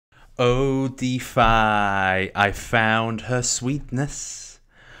Oh, DeFi, I found her sweetness.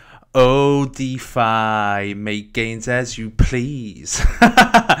 Oh, DeFi, make gains as you please.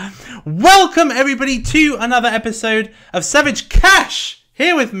 Welcome, everybody, to another episode of Savage Cash.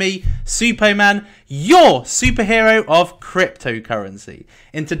 Here with me, Superman, your superhero of cryptocurrency.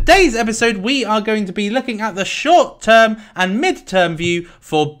 In today's episode, we are going to be looking at the short-term and mid-term view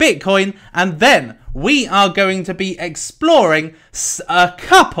for Bitcoin, and then we are going to be exploring a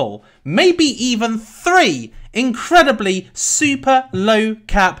couple, maybe even three, incredibly super low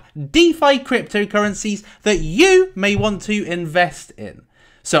cap DeFi cryptocurrencies that you may want to invest in.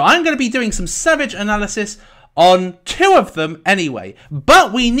 So I'm going to be doing some savage analysis on two of them anyway,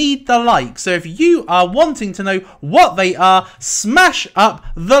 but we need the likes. So if you are wanting to know what they are, smash up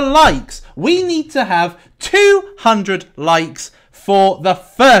the likes. We need to have 200 likes for the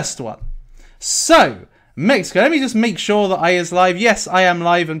first one. So, Mexico, let me just make sure that I is live. Yes, I am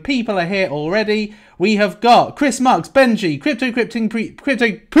live and people are here already. We have got Chris Marks, Benji, Crypto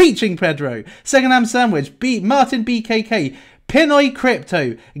Preaching Pedro, Secondhand Sandwich, Martin BKK, Pinoy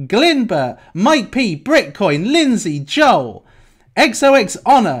Crypto, Glinbert, Mike P, Brickcoin, Lindsay, Joel, XOX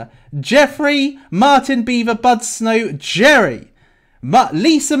Honor, Jeffrey, Martin Beaver, Bud Snow, Jerry,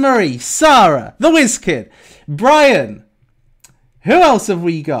 Lisa Marie, Sarah, The Whiz Kid, Brian. Who else have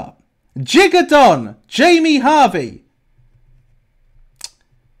we got? Jigadon, Jamie Harvey.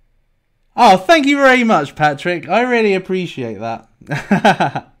 Oh, thank you very much, Patrick. I really appreciate that.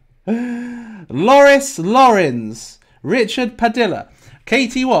 Loris Lawrence, Richard Padilla,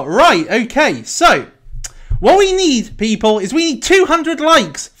 Katie Watt. Right, okay, so what we need, people, is we need 200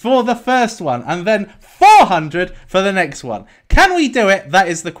 likes for the first one and then 400 for the next one. Can we do it? That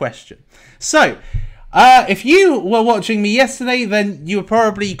is the question. So, if you were watching me yesterday, then you were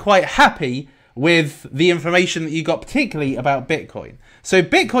probably quite happy with the information that you got, particularly about Bitcoin. So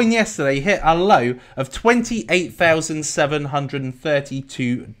Bitcoin yesterday hit a low of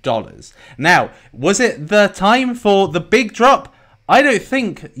 $28,732. Now, was it the time for the big drop? I don't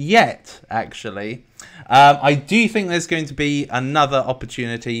think yet, actually. I do think there's going to be another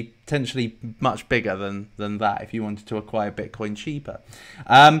opportunity, potentially much bigger than that, if you wanted to acquire Bitcoin cheaper.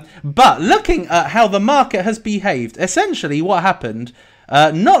 But looking at how the market has behaved, essentially what happened,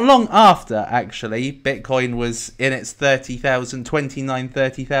 not long after, actually, Bitcoin was in its 30,000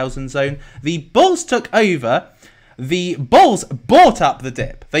 zone, the bulls took over. The bulls bought up the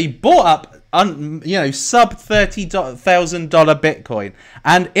dip. They bought up sub $30,000 Bitcoin,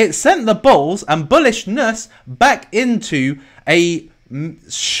 and it sent the bulls and bullishness back into a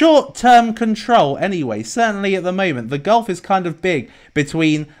short-term control anyway. Certainly at the moment, the gulf is kind of big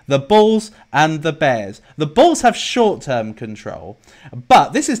between the bulls and the bears. The bulls have short-term control,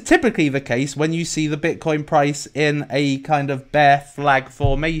 but this is typically the case when you see the Bitcoin price in a kind of bear flag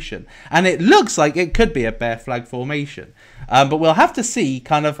formation, and it looks like it could be a bear flag formation. But we'll have to see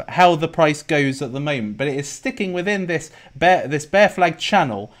kind of how the price goes at the moment. But it is sticking within this bear flag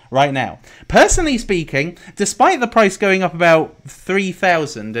channel right now. Personally speaking, despite the price going up about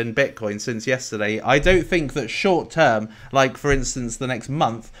 3,000 in Bitcoin since yesterday, I don't think that short term, like for instance the next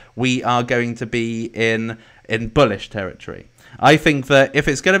month, we are going to be in bullish territory. I think that if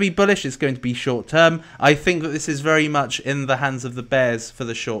it's going to be bullish, it's going to be short term. I think that this is very much in the hands of the bears for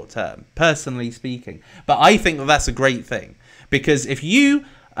the short term, personally speaking. But I think that that's a great thing, because if you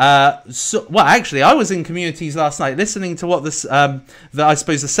well, actually, I was in communities last night listening to what this that I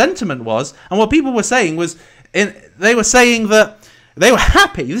suppose the sentiment was, and what people were saying was they were saying that they were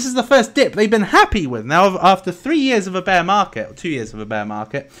happy. This is the first dip they've been happy with. Now, after 3 years of a bear market, or 2 years of a bear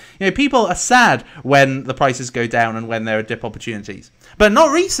market, people are sad when the prices go down and when there are dip opportunities. But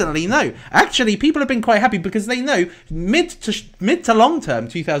not recently, no. Actually, people have been quite happy because they know mid to long term,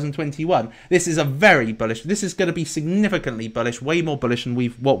 2021, this is a very bullish. This is going to be significantly bullish, way more bullish than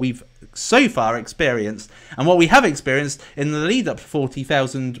what we've so far experienced, and what we have experienced in the lead up to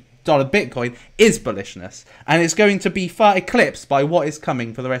 $40,000 Bitcoin is bullishness, and it's going to be far eclipsed by what is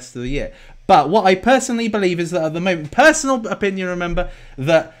coming for the rest of the year. But what I personally believe is that at the moment, personal opinion, remember,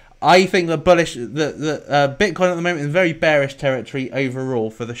 that I think that Bitcoin at the moment is very bearish territory overall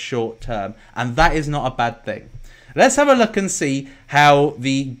for the short term, and that is not a bad thing. Let's have a look and see how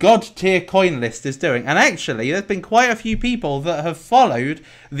the God tier coin list is doing. And actually, there's been quite a few people that have followed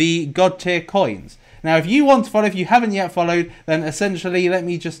the God tier coins. Now, if you want to follow, if you haven't yet followed, then essentially let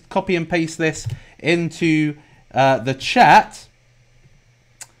me just copy and paste this into the chat.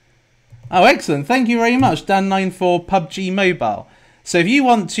 Oh, excellent. Thank you very much, Dan94 PUBG Mobile. So if you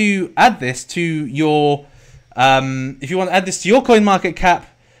want to add this to your, coin market cap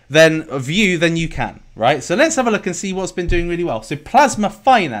then you can, right? So let's have a look and see what's been doing really well. So Plasma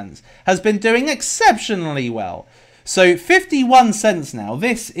Finance has been doing exceptionally well. So 51 cents now.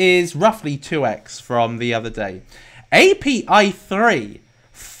 This is roughly 2x from the other day. API 3,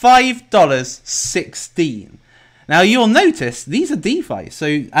 $5.16. Now you'll notice these are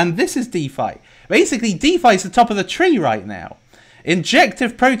DeFi. And this is DeFi. Basically, DeFi is the top of the tree right now.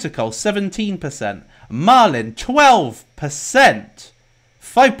 Injective Protocol, 17%. Marlin, 12%.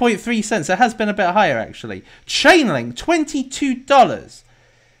 5.3 cents. It has been a bit higher, actually. Chainlink, $22.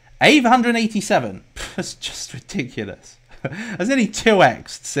 AVE, 187. That's just ridiculous. That's nearly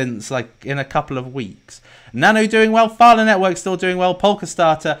 2x since, like, in a couple of weeks. Nano doing well. Fala Network still doing well. Polka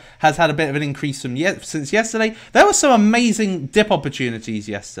Starter has had a bit of an increase since yesterday. There were some amazing dip opportunities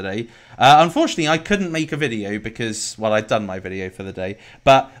yesterday. Unfortunately, I couldn't make a video because, well, I'd done my video for the day.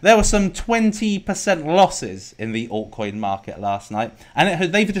 But there were some 20% losses in the altcoin market last night.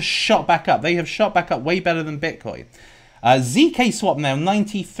 And they've just shot back up. They have shot back up way better than Bitcoin. ZK Swap now,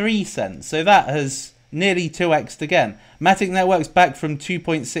 93 cents. So that has nearly 2x'd again. Matic Network's back from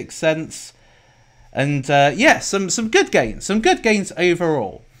 2.6 cents. And yeah, some good gains. Some good gains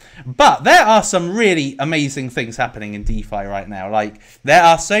overall. But there are some really amazing things happening in DeFi right now. Like, there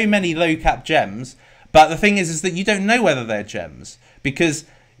are so many low cap gems. But the thing is that you don't know whether they're gems. Because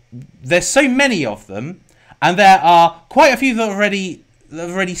there's so many of them. And there are quite a few that have already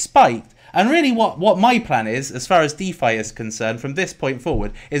spiked. And really what my plan is, as far as DeFi is concerned, from this point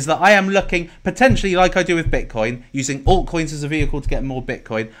forward, is that I am looking, potentially like I do with Bitcoin, using altcoins as a vehicle to get more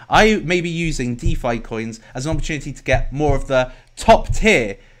Bitcoin. I may be using DeFi coins as an opportunity to get more of the top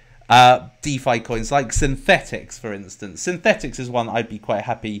tier DeFi coins, like Synthetics, for instance. Synthetics is one that I'd be quite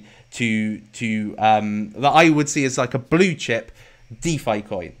happy that I would see as like a blue chip DeFi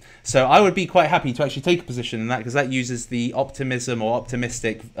coin. So I would be quite happy to actually take a position in that, because that uses the optimism or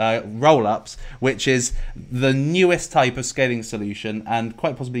optimistic roll-ups, which is the newest type of scaling solution and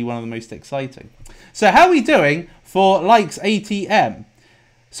quite possibly one of the most exciting. So how are we doing for likes ATM?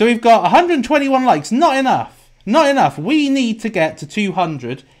 So we've got 121 likes. Not enough. Not enough. We need to get to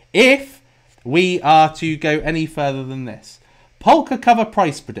 200 if we are to go any further than this. Polka cover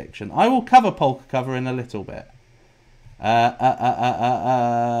price prediction. I will cover Polka cover in a little bit.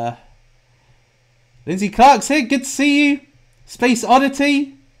 Lindsay Clark's here. Good to see you. Space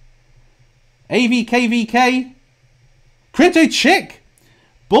Oddity. AVKVK. Crypto Chick.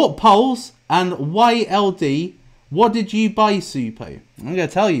 Bought Poles and YLD. What did you buy, Supo? I'm going to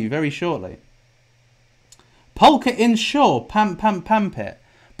tell you very shortly. Polka Inshore. Pamp it.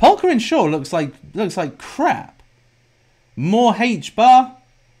 Polka Inshore looks like crap. More H bar.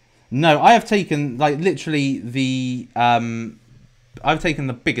 No, I have taken like literally the I've taken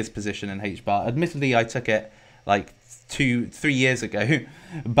the biggest position in H bar. Admittedly, I took it like 2-3 years ago,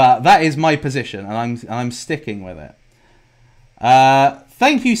 but that is my position, and I'm sticking with it.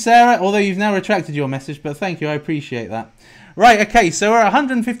 Thank you, Sarah. Although you've now retracted your message, but thank you, I appreciate that. Right, okay, so we're at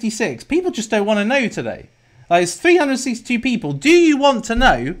 156. People just don't want to know today. Like, it's 362 people. Do you want to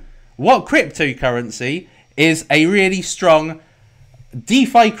know what cryptocurrency is a really strong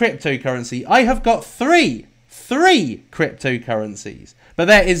DeFi cryptocurrency? I have got three cryptocurrencies, but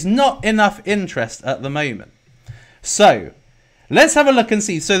there is not enough interest at the moment. So let's have a look and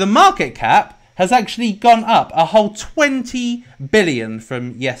see. So the market cap has actually gone up a whole 20 billion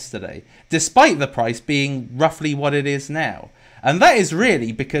from yesterday, despite the price being roughly what it is now. And that is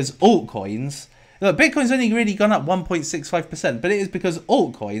really because altcoins, look, Bitcoin's only really gone up 1.65%, but it is because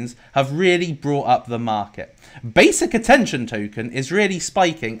altcoins have really brought up the market. Basic Attention Token is really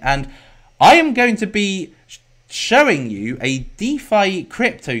spiking, and I am going to be showing you a DeFi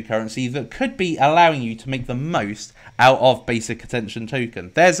cryptocurrency that could be allowing you to make the most out of Basic Attention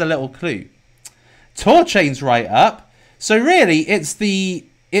Token. There's a little clue. Torchain's right up. So really, this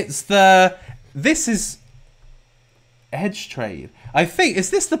is Edge Trade. I think, is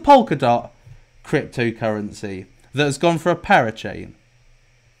this the Polkadot cryptocurrency that has gone for a parachain?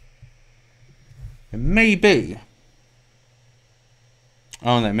 It may be.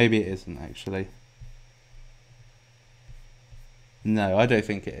 Oh no, maybe it isn't actually. No, I don't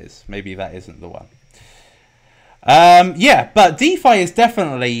think it is. Maybe that isn't the one. Yeah, but DeFi is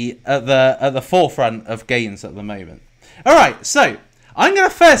definitely at the forefront of gains at the moment. All right, so I'm going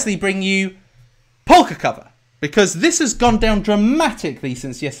to firstly bring you Polka cover, because this has gone down dramatically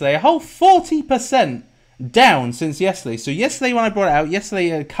since yesterday. A whole 40% down since yesterday. So yesterday when I brought it out, yesterday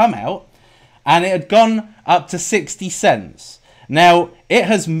it had come out and it had gone up to 60 cents. Now, it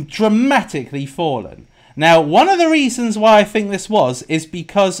has dramatically fallen. Now, one of the reasons why I think this is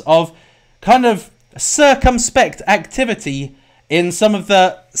because of kind of circumspect activity in some of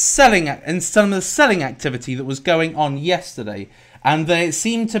the selling activity that was going on yesterday, and there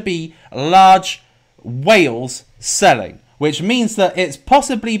seemed to be large whales selling, which means that it's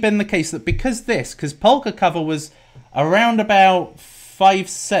possibly been the case that because Polka cover was around about 5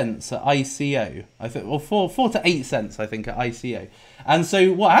 cents at ICO, I think, or 4 to 8 cents, I think, at ICO. And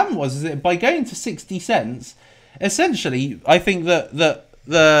so what happened was that by going to 60 cents, essentially, I think that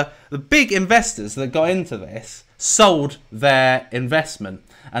the big investors that got into this sold their investment.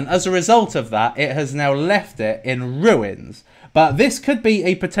 And as a result of that, it has now left it in ruins. But this could be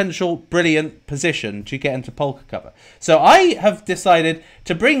a potential brilliant position to get into Polka cover. So I have decided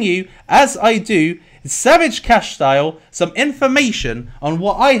to bring you, as I do, Savage Cash style, some information on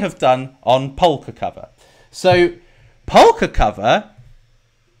what I have done on Polka cover. So Polka cover,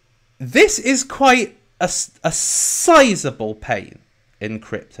 this is quite a sizable pain in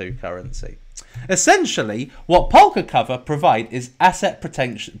cryptocurrency. Essentially, what Polka cover provide is asset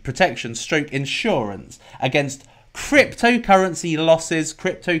protection stroke insurance against cryptocurrency losses,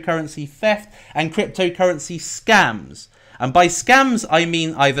 cryptocurrency theft, and cryptocurrency scams. And by scams, I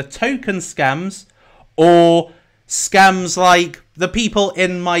mean either token scams or scams like the people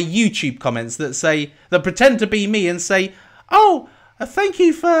in my YouTube comments that pretend to be me and say, oh, thank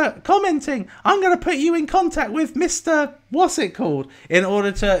you for commenting. I'm going to put you in contact with Mr. What's it called in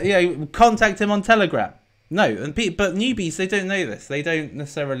order to contact him on Telegram. No, but newbies, they don't know this. They don't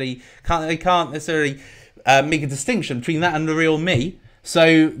necessarily can't necessarily make a distinction between that and the real me.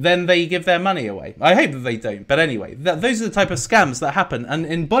 So then they give their money away. I hope that they don't. But anyway, those are the type of scams that happen. And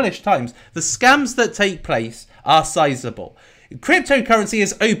in bullish times, the scams that take place are sizable. Cryptocurrency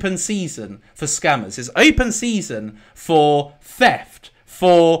is open season for scammers. It's open season for theft,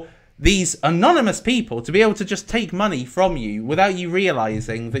 for these anonymous people to be able to just take money from you without you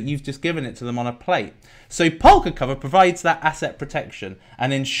realizing that you've just given it to them on a plate. So Polka cover provides that asset protection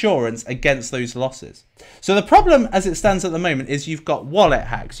and insurance against those losses. So the problem as it stands at the moment is you've got wallet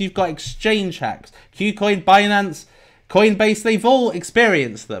hacks, you've got exchange hacks, KuCoin, Binance, Coinbase, they've all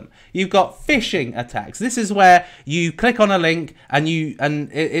experienced them. You've got phishing attacks. This is where you click on a link and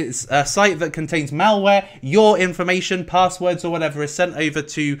it's a site that contains malware, your information, passwords or whatever is sent over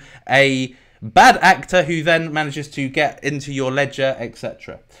to a bad actor who then manages to get into your ledger,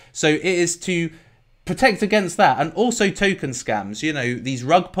 etc. So it is to protect against that, and also token scams, these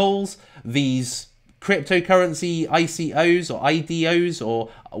rug pulls, these cryptocurrency ICOs or IDOs or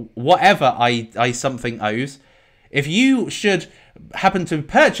whatever I something O's. If you should happen to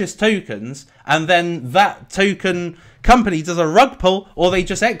purchase tokens and then that token company does a rug pull or they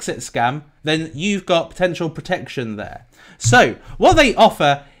just exit scam, then you've got potential protection there. So what they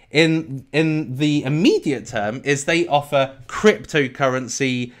offer in the immediate term is they offer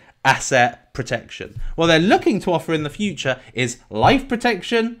cryptocurrency asset protection. What they're looking to offer in the future is life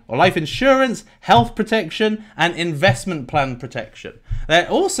protection or life insurance, health protection, and investment plan protection. They're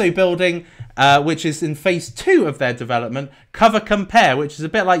also building, which is in phase 2 of their development, Cover Compare, which is a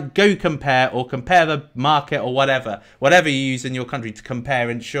bit like Go Compare or Compare the Market or whatever you use in your country to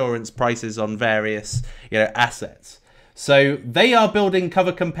compare insurance prices on various assets. So they are building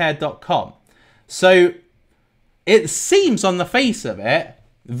covercompare.com. So it seems on the face of it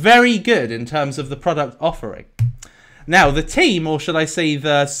very good in terms of the product offering. Now, the team, or should I say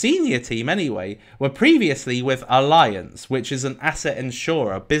the senior team anyway, were previously with Alliance, which is an asset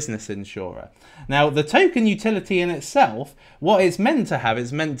insurer, business insurer. Now, the token utility in itself, what it's meant to have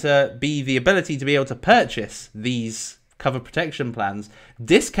is meant to be the ability to be able to purchase these cover protection plans,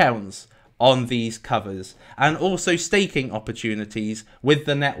 discounts on these covers, and also staking opportunities with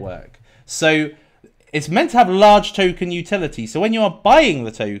the network. So it's meant to have large token utility. So when you are buying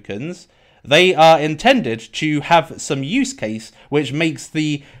the tokens, they are intended to have some use case which makes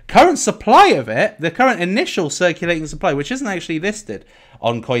the current supply of it, the current initial circulating supply, which isn't actually listed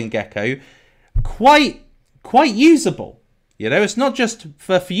on CoinGecko, quite usable. It's not just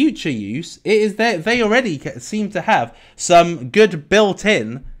for future use. It is they already seem to have some good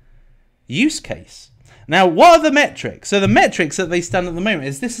built-in use case. Now, what are the metrics? So the metrics that they stand at the moment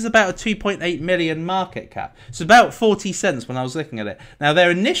is this is about a 2.8 million market cap. It's about 40 cents when I was looking at it. Now, their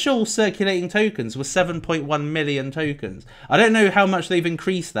initial circulating tokens were 7.1 million tokens. I don't know how much they've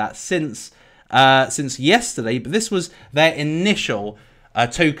increased that since yesterday, but this was their initial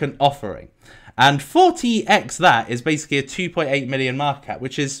token offering. And 40x that is basically a 2.8 million market cap,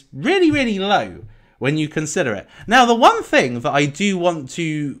 which is really, really low when you consider it. Now, the one thing that I do want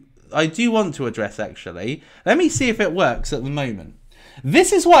to address, actually. Let me see if it works at the moment.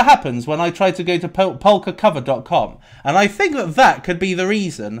 This is what happens when I try to go to polkacover.com. And I think that could be the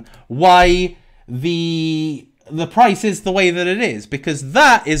reason why the the price is the way that it is, because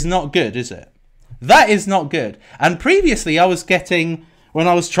that is not good, is it? That is not good. And previously I was getting, when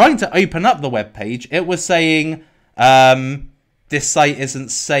I was trying to open up the web page, it was saying this site isn't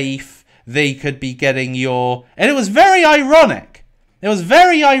safe. They could be getting your... And it was very ironic. It was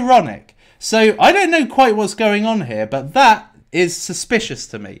very ironic. So I don't know quite what's going on here, but that is suspicious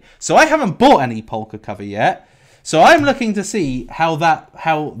to me. So I haven't bought any Polka cover yet. So I'm looking to see how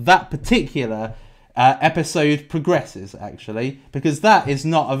that particular episode progresses, actually, because that is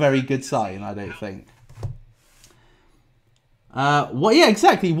not a very good sign, I don't think. Well, yeah,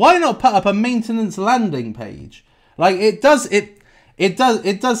 exactly. Why not put up a maintenance landing page? Like it does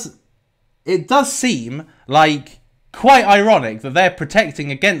seem like quite ironic that they're protecting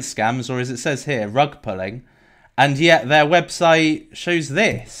against scams, or as it says here, rug pulling, and yet their website shows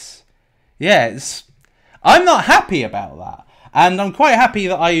this. Yeah, I'm not happy about that. And I'm quite happy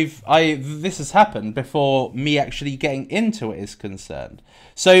that this has happened before me actually getting into it is concerned.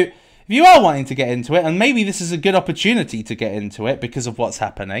 So if you are wanting to get into it, and maybe this is a good opportunity to get into it because of what's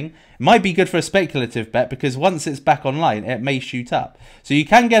happening, it might be good for a speculative bet, because once it's back online, it may shoot up. So you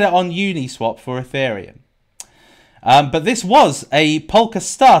can get it on Uniswap for Ethereum. But this was a Polka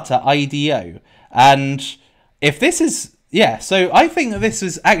starter IDO. And if this is... Yeah, so I think that this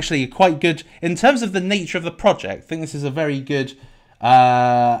is actually quite good in terms of the nature of the project. I think this is a very good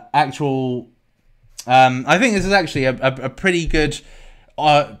actual... I think this is actually a pretty good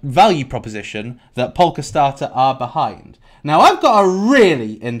value proposition that Polka Starter are behind. Now, I've got a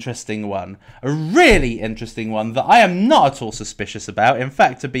really interesting one. A really interesting one that I am not at all suspicious about. In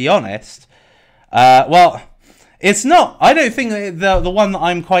fact, to be honest, well, it's not... I don't think that the one that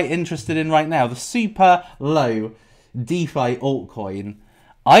I'm quite interested in right now, the Super Low DeFi altcoin,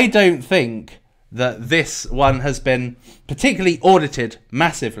 I don't think that this one has been particularly audited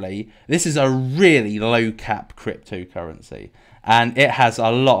massively. This is a really low cap cryptocurrency, and it has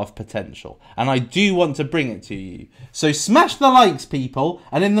a lot of potential, and I do want to bring it to you. So smash the likes, people,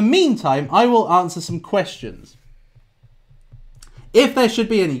 and in the meantime I will answer some questions, if there should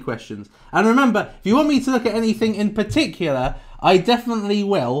be any questions. And remember, if you want me to look at anything in particular, I definitely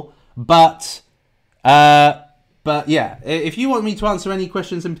will, but yeah, if you want me to answer any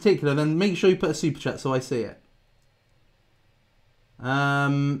questions in particular, then make sure you put a super chat so I see it.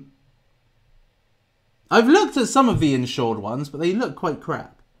 I've looked at some of the insured ones, but they look quite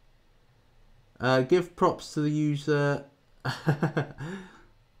crap. Give props to the user.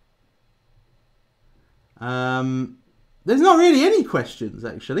 There's not really any questions,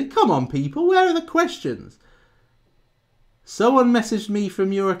 actually. Come on, people. Where are the questions? Someone messaged me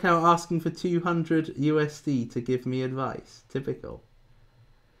from your account asking for 200 USD to give me advice. Typical.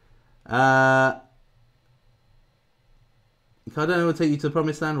 I don't know what will take you to the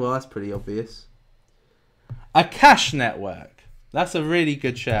promised land. Well, that's pretty obvious. A cash network. That's a really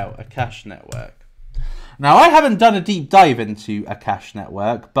good shout. A cash network. Now, I haven't done a deep dive into a cash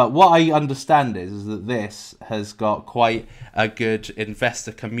network, but what I understand is that this has got quite a good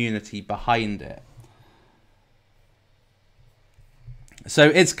investor community behind it. So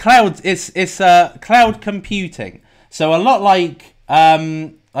it's cloud. It's cloud computing. So a lot like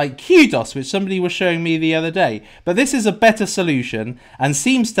Kudos, which somebody was showing me the other day. But this is a better solution and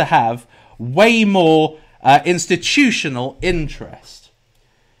seems to have way more institutional interest.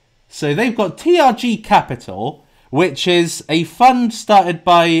 So they've got TRG Capital, which is a fund started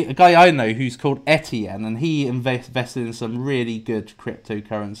by a guy I know who's called Etienne, and he invested in some really good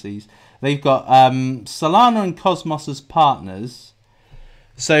cryptocurrencies. They've got Solana and Cosmos as partners.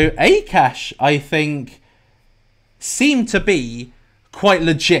 So Akash, I think, seem to be quite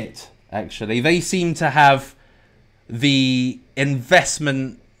legit, actually. They seem to have the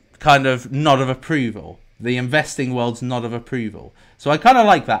investment kind of nod of approval. The investing world's nod of approval. So I kind of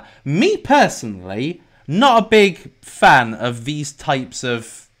like that. Me personally, not a big fan of these types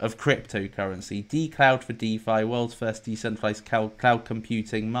of cryptocurrency. Decloud for DeFi, world's first decentralized cloud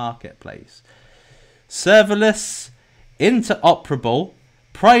computing marketplace. Serverless, interoperable,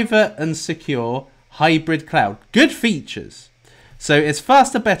 private and secure, hybrid cloud. Good features. So it's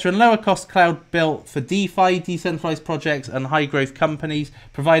faster, better and lower cost cloud built for DeFi, decentralized projects and high growth companies,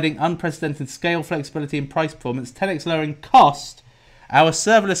 providing unprecedented scale, flexibility and price performance, 10x lowering cost. Our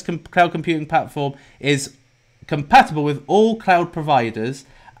serverless cloud computing platform is compatible with all cloud providers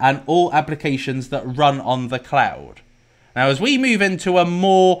and all applications that run on the cloud. Now, as we move into a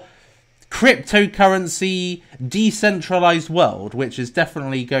more cryptocurrency, decentralized world, which is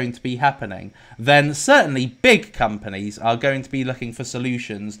definitely going to be happening, then certainly big companies are going to be looking for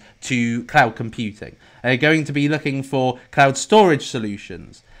solutions to cloud computing. They're going to be looking for cloud storage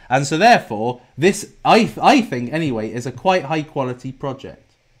solutions. And so therefore, this, I think anyway, is a quite high quality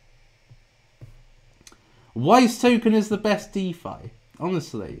project. Wise token is the best DeFi.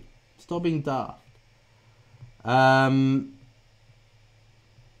 Honestly, stop being daft. I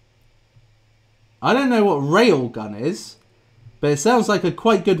don't know what railgun is, but it sounds like a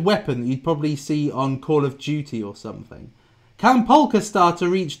quite good weapon that you'd probably see on Call of Duty or something. Can Polka Starter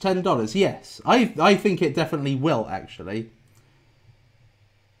reach $10? Yes, I think it definitely will, actually.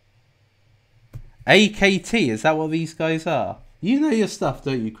 AKT, is that what these guys are? You know your stuff,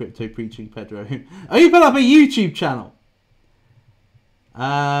 don't you, Crypto Preaching Pedro? Open up a YouTube channel.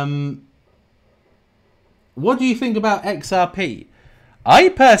 What do you think about XRP? I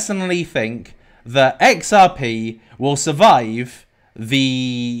personally think that XRP will survive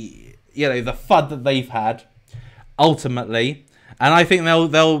the FUD that they've had ultimately, and I think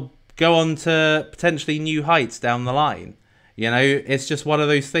they'll go on to potentially new heights down the line. You know, it's just one of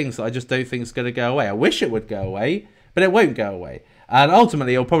those things that I just don't think is going to go away. I wish it would go away, but it won't go away. And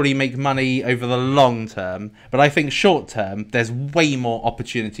ultimately, it'll probably make money over the long term. But I think short term, there's way more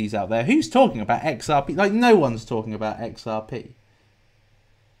opportunities out there. Who's talking about XRP? Like, no one's talking about XRP.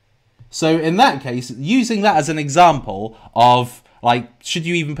 So in that case, using that as an example of, like, should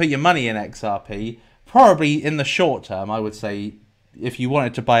you even put your money in XRP? Probably in the short term, I would say, if you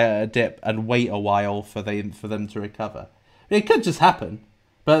wanted to buy it at a dip and wait a while for them to recover. It could just happen.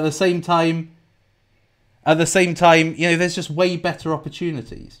 But at the same time, you know, there's just way better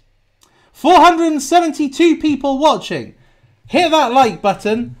opportunities. 472 people watching. Hit that like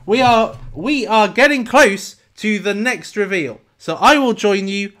button. We are getting close to the next reveal. So I will join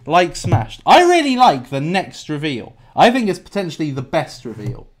you like smashed. I really like the next reveal. I think it's potentially the best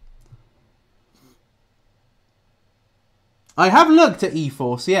reveal. I have looked at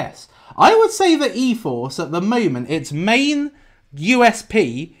eForce, yes. I would say that eForce at the moment, its main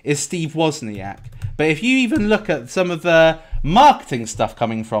USP is Steve Wozniak. But if you even look at some of the marketing stuff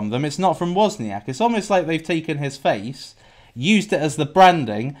coming from them, it's not from Wozniak. It's almost like they've taken his face, used it as the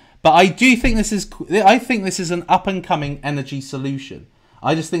branding. But I do think this is an up and coming energy solution.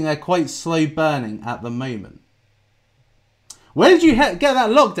 I just think they're quite slow burning at the moment. Where did you get that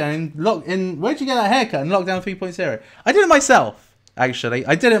lockdown? Where did you get that haircut in Lockdown 3.0? I did it myself, actually.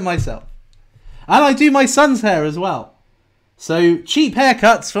 I did it myself. And I do my son's hair as well. So, cheap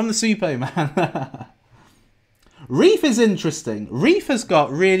haircuts from the Superman. Reef is interesting. Reef has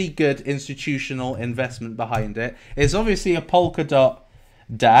got really good institutional investment behind it. It's obviously a Polkadot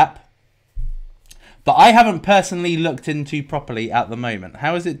DApp. But I haven't personally looked into properly at the moment.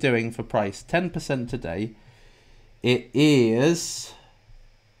 How is it doing for price? 10% today. It is...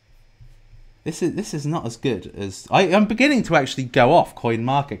 This is not as good as... I'm beginning to actually go off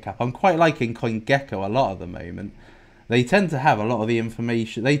CoinMarketCap. I'm quite liking CoinGecko a lot at the moment. They tend to have a lot of the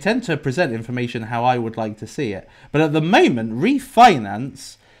information. They tend to present information how I would like to see it. But at the moment,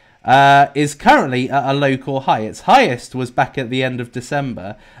 Refinance is currently at a local high. Its highest was back at the end of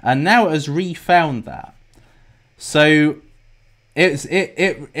December. And now it has refound that. So...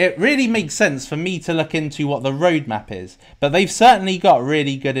 It really makes sense for me to look into what the roadmap is. But they've certainly got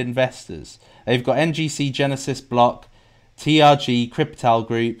really good investors. They've got NGC, Genesis Block, TRG, Cryptal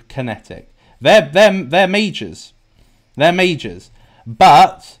Group, Kinetic. They're majors. They're majors.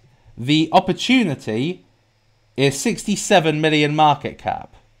 But the opportunity is 67 million market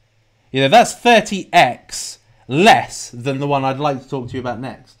cap. You know, that's 30x less than the one I'd like to talk to you about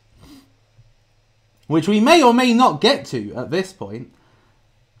next. Which we may or may not get to at this point.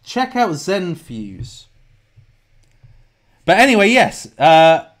 Check out Zenfuse. But anyway, yes,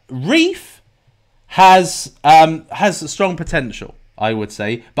 Reef has strong potential, I would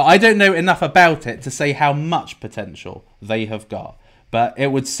say. But I don't know enough about it to say how much potential they have got. But it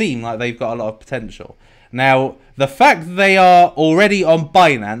would seem like they've got a lot of potential. Now, the fact that they are already on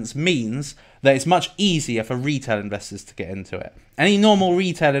Binance means that it's much easier for retail investors to get into it. Any normal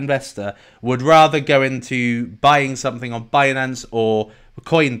retail investor would rather go into buying something on Binance or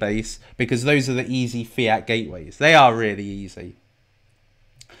Coinbase because those are the easy fiat gateways. They are really easy.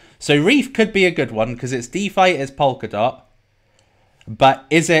 So Reef could be a good one because it's DeFi, it's Polkadot. But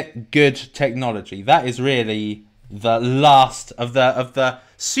is it good technology? That is really the last of the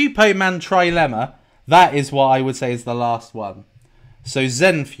Superman trilemma. That is what I would say is the last one. So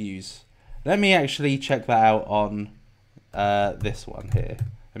Zenfuse. Let me actually check that out on this one here.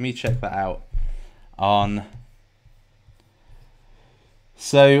 Let me check that out on...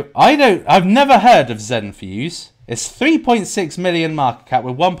 So, I've never heard of Zenfuse. It's 3.6 million market cap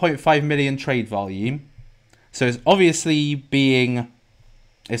with 1.5 million trade volume. So it's obviously being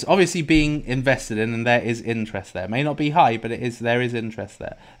It's obviously being invested in, and there is interest there. It may not be high, but there is interest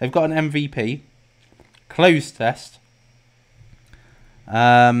there. They've got an MVP, closed test.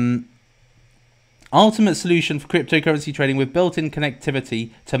 Ultimate solution for cryptocurrency trading with built-in connectivity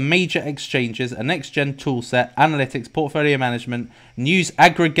to major exchanges, a next-gen toolset, analytics, portfolio management, news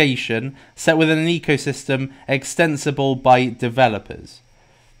aggregation, set within an ecosystem extensible by developers.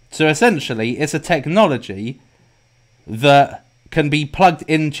 So essentially, it's a technology that can be plugged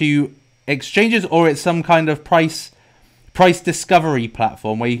into exchanges, or it's some kind of price discovery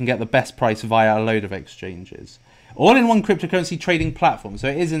platform where you can get the best price via a load of exchanges. All-in-one cryptocurrency trading platform. So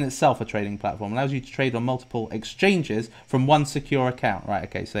it is in itself a trading platform. Allows you to trade on multiple exchanges from one secure account. Right,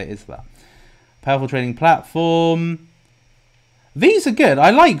 okay, so it is that. Powerful trading platform. These are good. I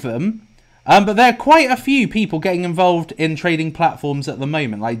like them. But there are quite a few people getting involved in trading platforms at the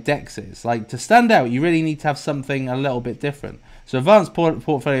moment, like DEXs. Like, to stand out, you really need to have something a little bit different. So advanced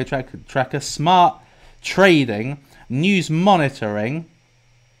portfolio tracker, smart trading, news monitoring.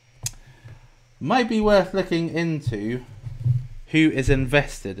 Might be worth looking into who is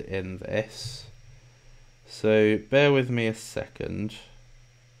invested in this. So bear with me a second.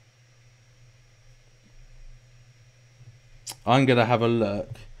 I'm going to have a look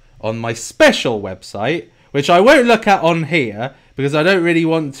on my special website, which I won't look at on here because I don't really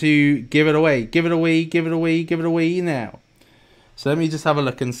want to give it away. Give it away now. So let me just have a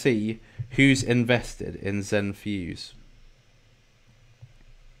look and see who's invested in ZenFuse.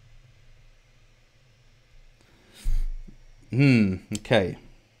 Okay.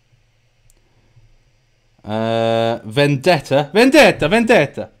 Vendetta.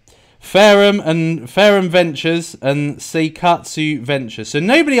 Ferrum Ventures and Seikatsu Ventures. So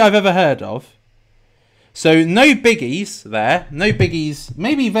nobody I've ever heard of. So no biggies there. No biggies.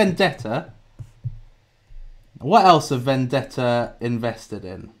 Maybe Vendetta. What else have Vendetta invested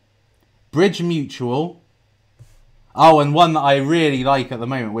in? Bridge Mutual. Oh, and one that I really like at the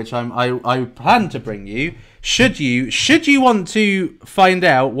moment, which I plan to bring you. Should you want to find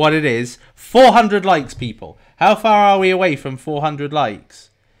out what it is? 400 likes, people. How far are we away from 400 likes?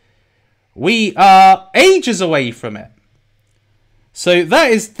 We are ages away from it. So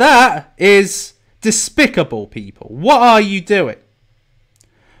that is despicable, people. What are you doing?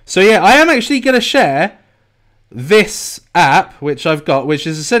 So yeah, I am actually going to share this app, which I've got, which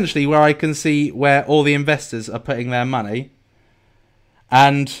is essentially where I can see where all the investors are putting their money,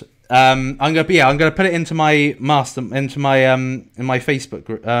 and I'm gonna put it into my in my Facebook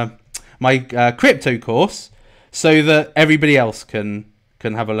group, my crypto course, so that everybody else can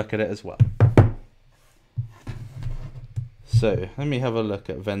have a look at it as well. So let me have a look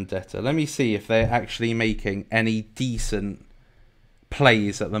at Vendetta. Let me see if they're actually making any decent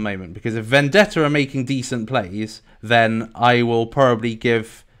plays at the moment, because if Vendetta are making decent plays, then I will probably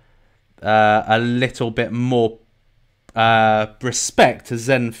give a little bit more respect to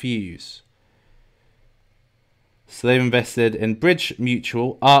ZenFuse. So they've invested in Bridge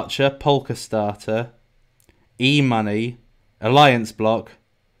Mutual, Archer, Polka Starter, E-Money, Alliance Block,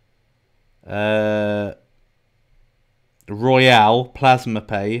 Royale, Plasma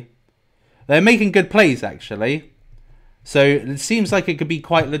Pay. They're making good plays, actually. So it seems like it could be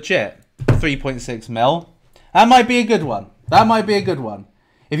quite legit. 3.6 mil. That might be a good one. That might be a good one.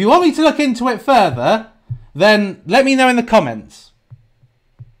 If you want me to look into it further, then let me know in the comments.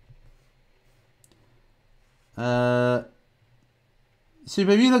 Super,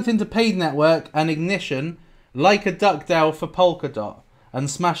 have you looked into Paid Network and Ignition, like a DuckDAO for Polkadot, and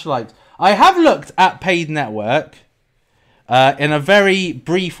Smash Likes? I have looked at Paid Network in a very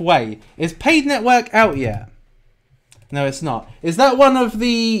brief way. Is Paid Network out yet? No, it's not. Is that one of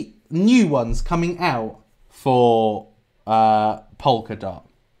the new ones coming out for Polkadot?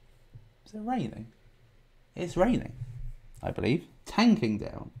 Is it raining? It's raining, I believe. Tanking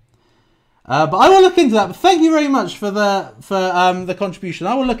down. But I will look into that. But thank you very much for the contribution.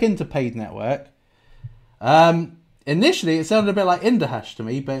 I will look into Paid Network. Initially, it sounded a bit like Indahash to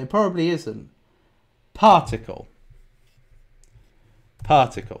me, but it probably isn't. Particle.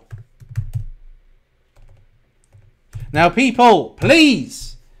 Now, people,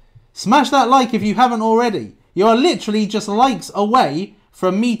 please smash that like if you haven't already. You are literally just likes away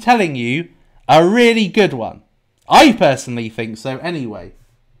from me telling you a really good one. I personally think so anyway.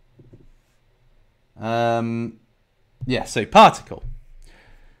 Yeah, so Particle.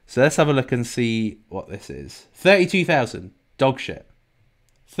 So let's have a look and see what this is. 32,000. Dog shit.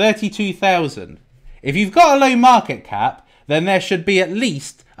 32,000. If you've got a low market cap, then there should be at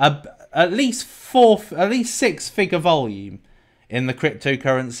least six-figure volume in the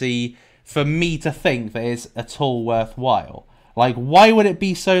cryptocurrency for me to think that it's at all worthwhile. Like, why would it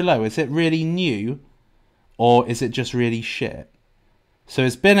be so low? Is it really new? Or is it just really shit? So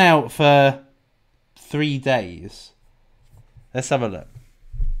it's been out for 3 days. Let's have a look.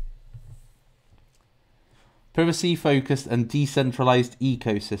 Privacy-focused and decentralized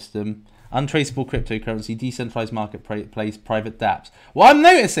ecosystem. Untraceable cryptocurrency, decentralized marketplace, private dApps. What I'm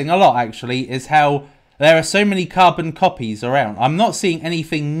noticing a lot, actually, is how there are so many carbon copies around. I'm not seeing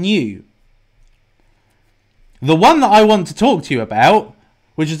anything new. The one that I want to talk to you about,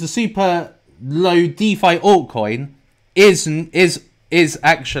 which is the Super Low DeFi altcoin, is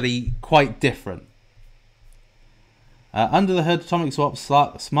actually quite different. Under the hood, atomic swaps,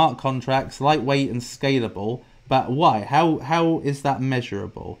 smart contracts, lightweight and scalable. But why? How is that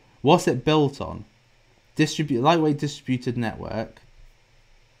measurable? What's it built on? Lightweight distributed network.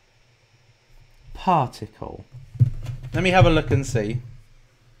 Particle. Let me have a look and see.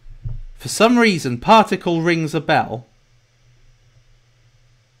 For some reason, Particle rings a bell.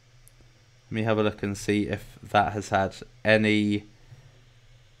 Let me have a look and see if that has had any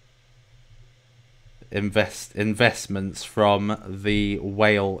investments from the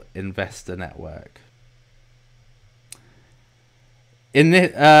Whale Investor Network. In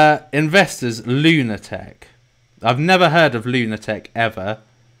the investors, Lunatech. I've never heard of Lunatech ever.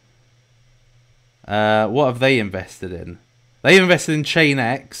 What have they invested in? They invested in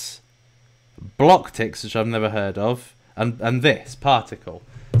ChainX, BlockTix, which I've never heard of, and this Particle.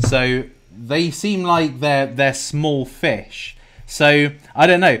 So they seem like they're small fish. So I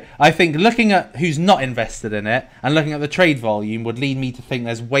don't know. I think looking at who's not invested in it and looking at the trade volume would lead me to think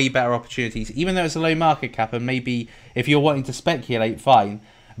there's way better opportunities, even though it's a low market cap, and maybe if you're wanting to speculate, fine.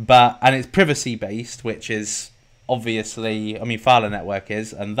 And it's privacy based, which is obviously, I mean, Fowler Network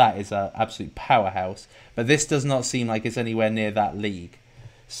is, and that is an absolute powerhouse. But this does not seem like it's anywhere near that league.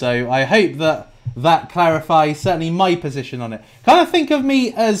 So I hope that clarifies certainly my position on it. Kind of think of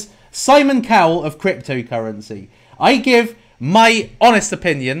me as Simon Cowell of cryptocurrency. I give my honest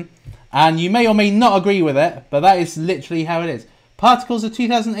opinion, and you may or may not agree with it, but that is literally how it is. Particle's a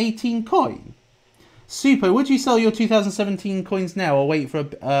 2018 coin. Super, would you sell your 2017 coins now or wait a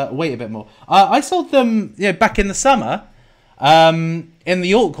bit more? I sold them back in the summer. In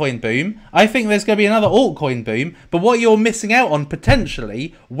the altcoin boom. I think there's going to be another altcoin boom, but what you're missing out on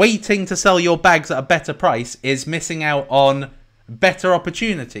potentially, waiting to sell your bags at a better price, is missing out on better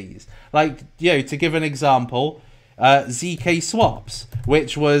opportunities. Like, to give an example, ZK Swaps,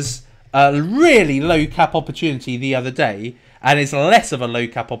 which was a really low cap opportunity the other day, and is less of a low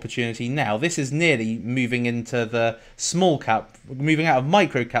cap opportunity now. This is nearly moving into the small cap, moving out of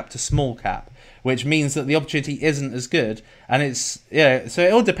micro cap to small cap, which means that the opportunity isn't as good. And it's, so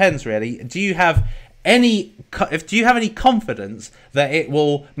it all depends really. Do you have any confidence that it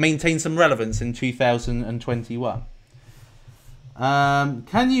will maintain some relevance in 2021?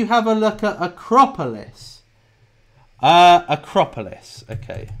 Can you have a look at Acropolis? Acropolis,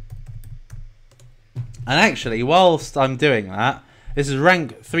 okay. And actually, whilst I'm doing that, this is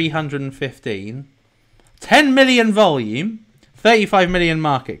rank 315, 10 million volume, 35 million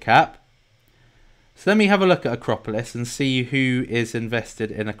market cap. So let me have a look at Acropolis and see who is invested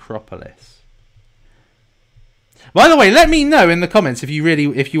in Acropolis. By the way, let me know in the comments if you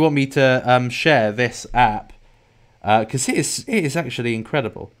want me to share this app, because it is actually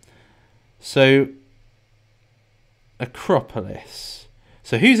incredible. So Acropolis.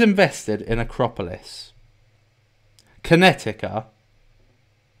 So who's invested in Acropolis? Kinetica.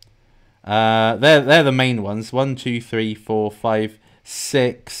 They're the main ones. 1, 2, 3, 4, 5,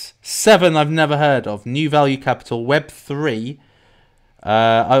 6, 7 I've never heard of. New Value Capital, Web3,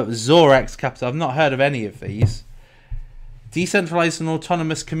 Zorax Capital. I've not heard of any of these. Decentralized and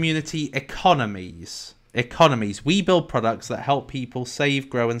autonomous community economies. We build products that help people save,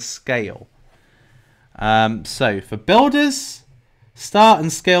 grow, and scale. So for builders, start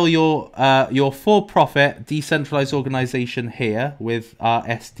and scale your for-profit decentralized organization here with our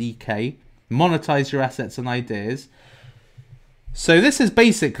SDK. Monetize your assets and ideas. So this is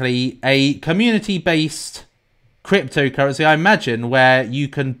basically a community-based cryptocurrency, I imagine, where you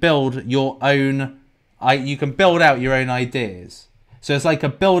can build your own, you can build out your own ideas. So it's like a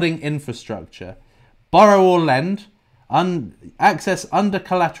building infrastructure. Borrow or lend, access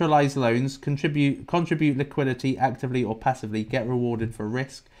under-collateralized loans, contribute liquidity actively or passively, get rewarded for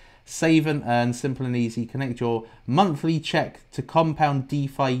risk, save and earn, simple and easy, connect your monthly check to compound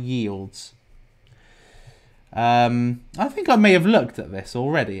DeFi yields. I think I may have looked at this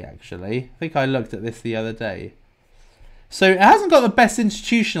already, actually. I think I looked at this the other day. So it hasn't got the best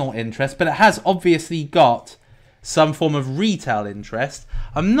institutional interest, but it has obviously got some form of retail interest.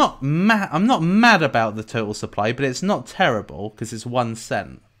 I'm not mad about the total supply, but it's not terrible because it's 1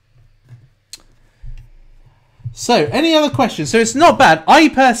 cent. So, any other questions? So it's not bad. I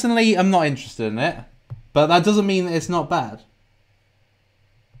personally am not interested in it, but that doesn't mean that it's not bad.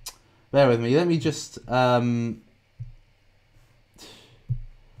 Bear with me. Let me just get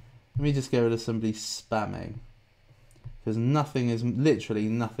rid of somebody spamming, because literally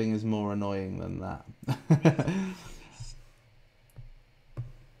nothing is more annoying than that.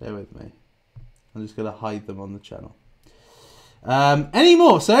 Bear with me. I'm just gonna hide them on the channel. Any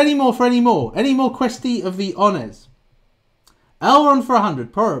more? So any more? Any more Questy of the Honours? Elron for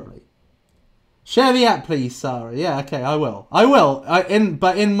 100, probably. Share the app, please, Sarah. Yeah, okay, I will.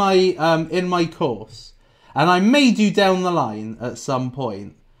 But in my course, and I may do down the line at some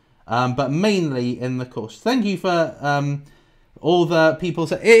point. But mainly in the course. Thank you for all the people.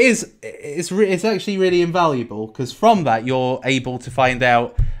 It's actually really invaluable, because from that you're able to find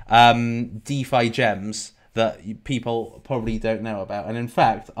out DeFi gems that people probably don't know about. And in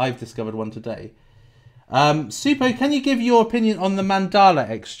fact, I've discovered one today. Supo, can you give your opinion on the Mandala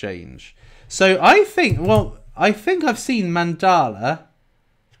exchange? So I think I've seen Mandala.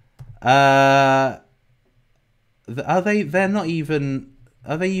 Are they even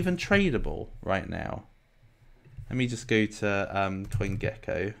tradable right now? Let me just go to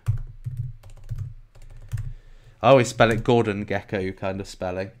CoinGecko. I always spell it Gordon Gecko kind of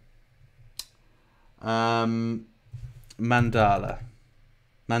spelling. Mandala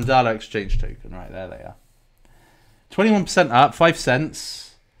exchange token. Right, there they are. 21% up, 5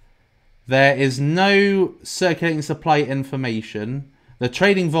 cents. There is no circulating supply information. The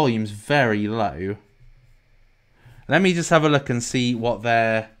trading volume's very low. Let me just have a look and see what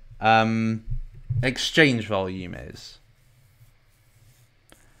their exchange volume is.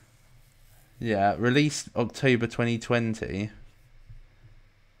 Yeah, released October 2020.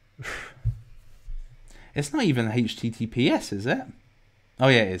 It's not even HTTPS, is it? Oh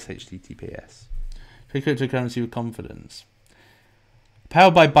yeah, it is HTTPS. Trade cryptocurrency with confidence.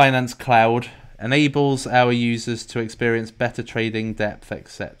 Powered by Binance Cloud, enables our users to experience better trading depth,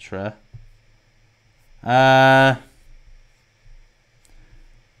 etc. I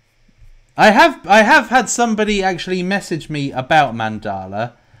have had somebody actually message me about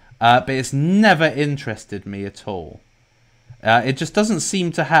Mandala, but it's never interested me at all. It just doesn't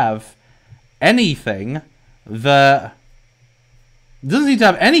seem to have anything that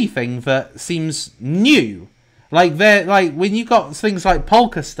seems new. Like when you got things like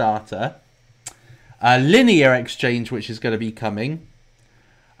Polka Starter, Linear Exchange, which is going to be coming.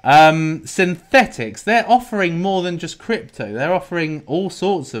 Synthetics, they're offering more than just crypto. They're offering all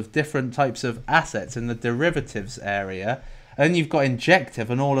sorts of different types of assets in the derivatives area. And you've got Injective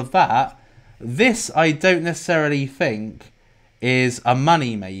and all of that. This, I don't necessarily think, is a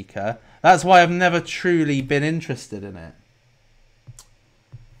money maker. That's why I've never truly been interested in it.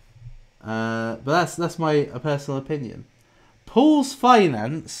 But that's my personal opinion. Pools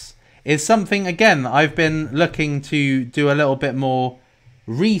Finance is something, again, I've been looking to do a little bit more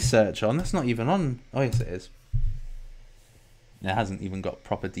research on. That's not even on. Oh yes, it is. It hasn't even got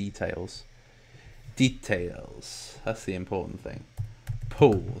proper details. That's the important thing.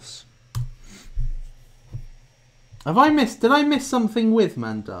 Pools. Did I miss something with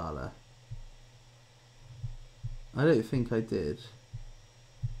Mandala? I don't think I did.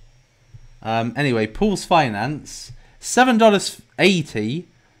 Anyway, Pools Finance, $7.80,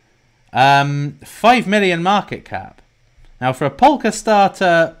 5 million market cap. Now, for a Polka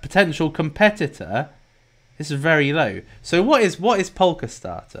Starter potential competitor, this is very low. So what is Polka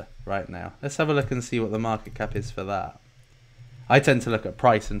Starter right now? Let's have a look and see what the market cap is for that. I tend to look at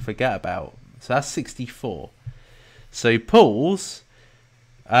price and forget about. So that's 64. So Pools,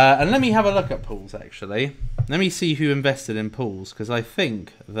 and let me have a look at Pools actually. Let me see who invested in Pools, because I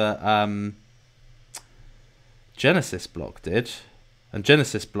think that Genesis Block did, and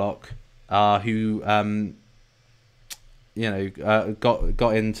Genesis Block are who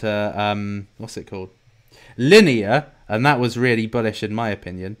got into what's it called, Linear, and that was really bullish in my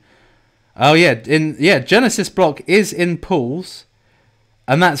opinion. Oh yeah, Genesis Block is in Pools,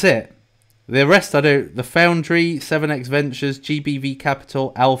 and that's it. The rest I don't. The Foundry, 7X Ventures, GBV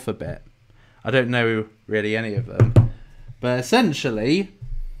Capital, Alphabet. I don't know really any of them, but essentially,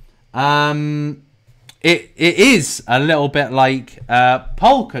 it is a little bit like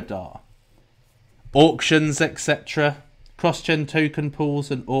Polkadot, auctions, etc. Cross-gen token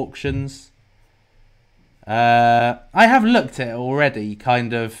pools and auctions. I have looked at it already,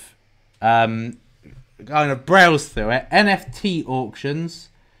 kind of browsed through it. NFT auctions,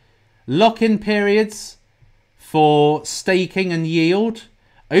 lock-in periods, for staking and yield.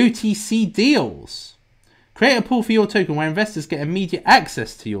 OTC deals. Create a pool for your token where investors get immediate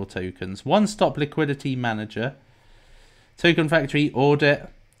access to your tokens. One-stop liquidity manager. Token factory audit.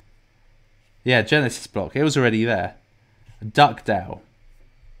 Yeah, Genesis block. It was already there. DuckDAO.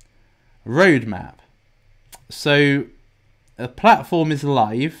 Roadmap. So the platform is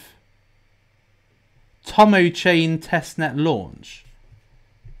live. Tomo Chain testnet launch.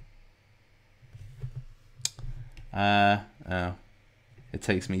 Oh, it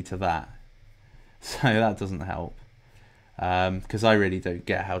takes me to that. So that doesn't help. Because I really don't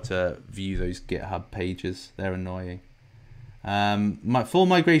get how to view those GitHub pages. They're annoying. Full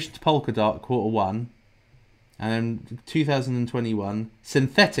migration to Polkadot Q1. And then 2021.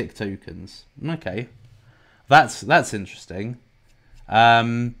 Synthetic tokens. Okay. That's interesting.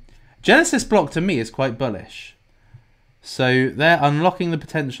 Genesis block to me is quite bullish. So they're unlocking the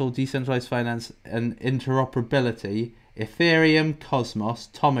potential decentralized finance and interoperability. Ethereum, Cosmos,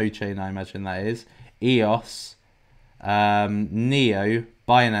 Tomo Chain, I imagine that is, EOS, Neo,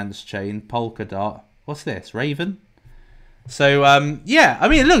 Binance Chain, Polkadot. What's this? Raven? So yeah, I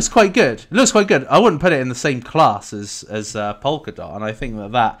mean it looks quite good. It looks quite good. I wouldn't put it in the same class as Polkadot, and I think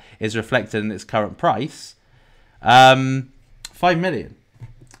that is reflected in its current price. 5 million.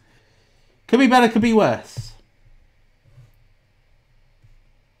 Could be better, could be worse.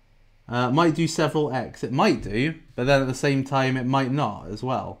 Might do several X. It might do, but then at the same time, it might not as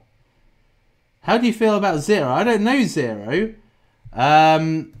well. How do you feel about Zero? I don't know Zero.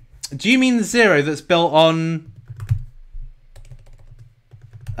 Do you mean the Zero that's built on...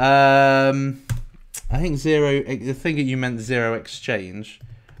 I think you meant Zero Exchange,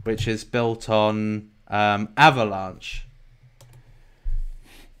 which is built on Avalanche.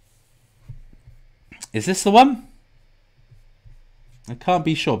 Is this the one? I can't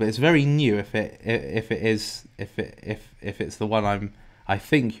be sure, but it's very new. If it's the one I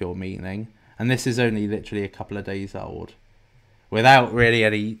think you're meaning, and this is only literally a couple of days old, without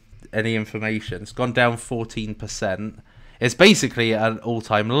really any information. It's gone down 14%. It's basically an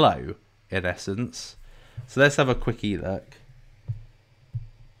all-time low in essence. So let's have a quickie look.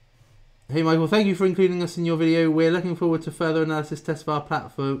 Hey Michael, thank you for including us in your video. We're looking forward to further analysis test of our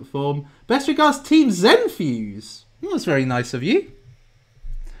platform. Best regards, Team Zenfuse. That's very nice of you.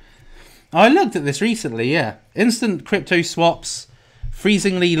 I looked at this recently, yeah. Instant crypto swaps,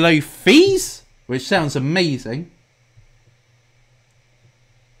 freezingly low fees, which sounds amazing.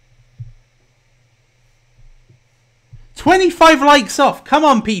 $25 likes off. Come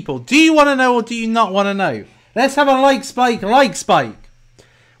on, people. Do you want to know or do you not want to know? Let's have a like spike.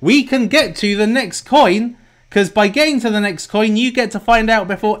 We can get to the next coin, because by getting to the next coin, you get to find out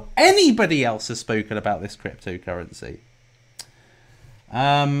before anybody else has spoken about this cryptocurrency.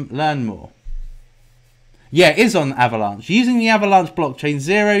 Learn more. Yeah, it is on Avalanche. Using the Avalanche blockchain,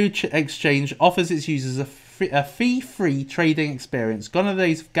 Zero Exchange offers its users a fee-free trading experience. Gone are the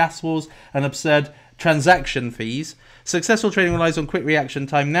days of gas wars and absurd transaction fees. Successful trading relies on quick reaction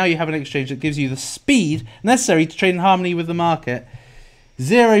time. Now you have an exchange that gives you the speed necessary to trade in harmony with the market.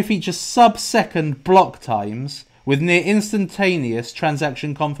 Zero features sub-second block times with near instantaneous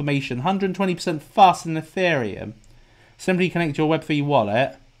transaction confirmation. 120% faster than Ethereum. Simply connect your Web3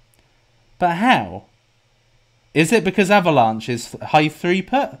 wallet. But how? Is it because Avalanche is high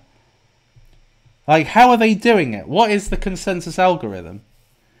throughput? Like, how are they doing it? What is the consensus algorithm?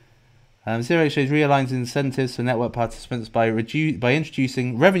 Zero Exchange realigns incentives for network participants by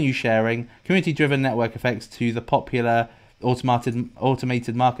introducing revenue sharing, community-driven network effects to the popular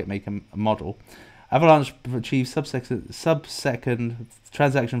automated market maker model. Avalanche achieves sub-second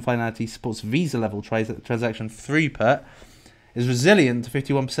transaction finality, supports Visa-level transaction throughput, is resilient to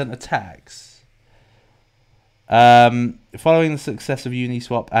 51% attacks. Following the success of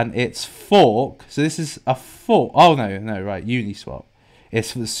Uniswap and its fork, so this is a fork. Oh no, right, Uniswap.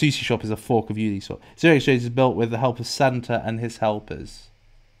 It's the Sushi Shop is a fork of Uniswap. Zero Exchange is built with the help of Santa and his helpers.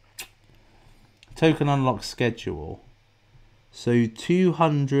 Token unlock schedule. So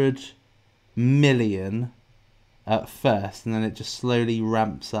 200 million at first, and then it just slowly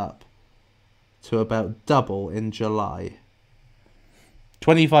ramps up to about double in July.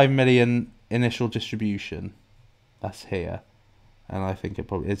 25 million initial distribution. That's here. And I think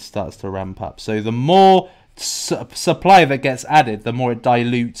it starts to ramp up. So the more supply that gets added, the more it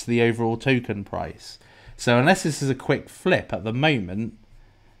dilutes the overall token price. So unless this is a quick flip at the moment,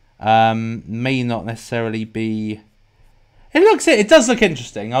 may not necessarily be... It does look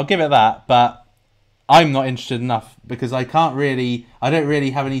interesting, I'll give it that, but I'm not interested enough because I don't really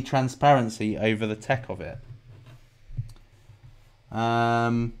have any transparency over the tech of it.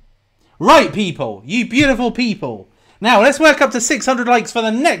 Right, people, you beautiful people. Now, let's work up to 600 likes for the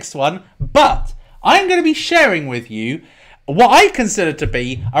next one, but I'm going to be sharing with you what I consider to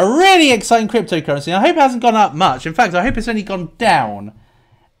be a really exciting cryptocurrency. I hope it hasn't gone up much. In fact, I hope it's only gone down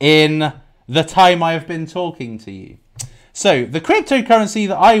in the time I have been talking to you. So, the cryptocurrency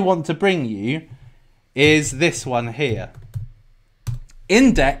that I want to bring you is this one here.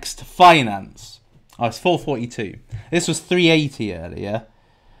 Indexed Finance. Oh, it's 442. This was 380 earlier.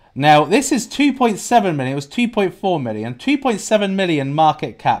 Now, this is 2.7 million. It was 2.4 million. 2.7 million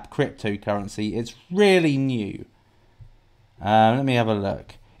market cap cryptocurrency. It's really new. Let me have a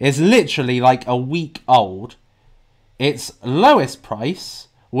look. It's literally like a week old. Its lowest price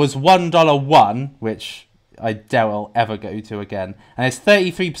was $1.01, which I doubt it'll ever go to again. And it's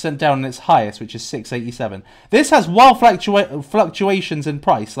 33% down on its highest, which is 687. This has wild fluctuations in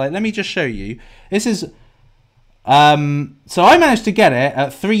price. Like, let me just show you. This is... so I managed to get it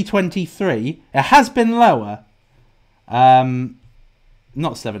at 323. It has been lower.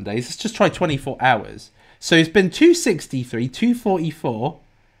 Not 7 days. Let's just try 24 hours. So it's been 263, 244,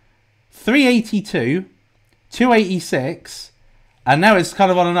 382, 286, and now it's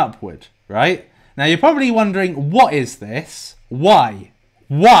kind of on an upward, right? Now you're probably wondering, what is this? Why?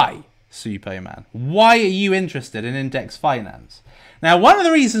 Why, Superman? Why are you interested in index finance? Now, one of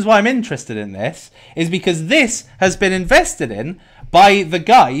the reasons why I'm interested in this is because this has been invested in by the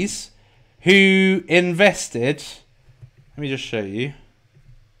guys who invested... Let me just show you.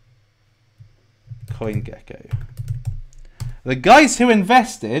 CoinGecko. The guys who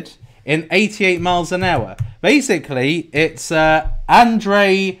invested in 88 miles an hour. Basically, it's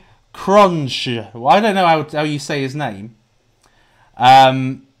Andrei Kronj. Well, I don't know how you say his name.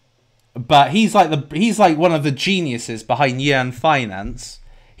 But he's like one of the geniuses behind Yearn Finance.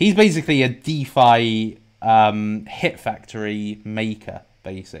 He's basically a DeFi hit factory maker,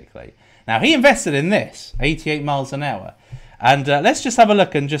 basically. Now, he invested in this, 88 miles an hour. And let's just have a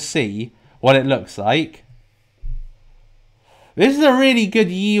look and just see what it looks like. This is a really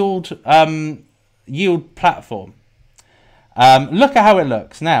good yield platform. Look at how it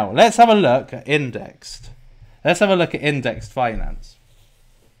looks. Now, let's have a look at indexed. Let's have a look at indexed finance.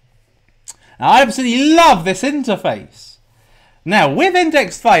 Now, I absolutely love this interface. Now, with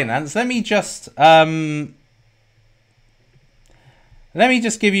indexed finance, let me just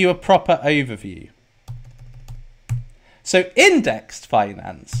give you a proper overview. So, indexed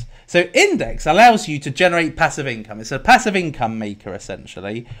finance. So, index allows you to generate passive income. It's a passive income maker,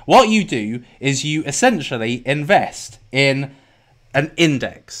 essentially. What you do is you essentially invest in an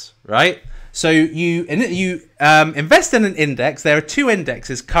index, right? So, you invest in an index. There are 2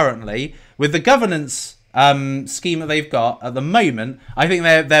 indexes currently. With the governance scheme that they've got at the moment, I think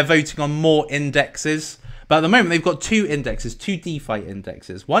they're voting on more indexes. But at the moment, they've got 2 indexes, 2 DeFi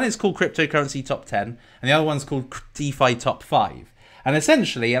indexes. One is called Cryptocurrency Top 10, and the other one's called DeFi Top 5. And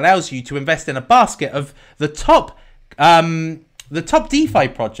essentially allows you to invest in a basket of the top DeFi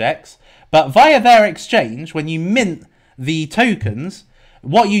projects, but via their exchange, when you mint the tokens,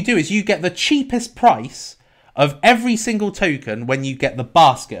 what you do is you get the cheapest price of every single token when you get the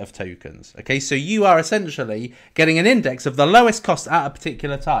basket of tokens. Okay, so you are essentially getting an index of the lowest cost at a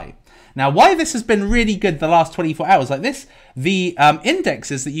particular time. Now, why this has been really good the last 24 hours like this, the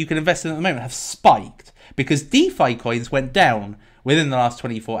indexes that you can invest in at the moment have spiked because DeFi coins went down within the last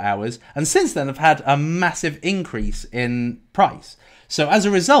 24 hours, and since then have had a massive increase in price. So as a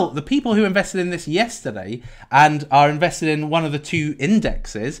result, the people who invested in this yesterday and are invested in one of the 2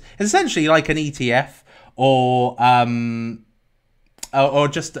 indexes, essentially like an ETF or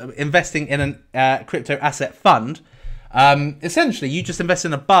just investing in a crypto asset fund, essentially you just invest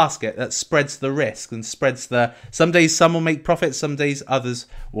in a basket that spreads the risk and spreads some days some will make profits, some days others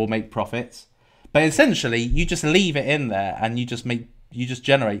will make profits. But essentially, you just leave it in there and you just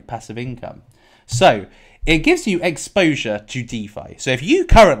generate passive income. So it gives you exposure to DeFi. So if you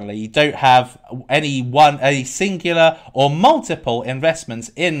currently don't have a singular or multiple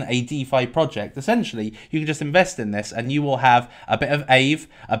investments in a DeFi project, essentially you can just invest in this and you will have a bit of Aave,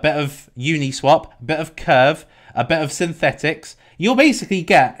 a bit of Uniswap, a bit of Curve, a bit of synthetics. You'll basically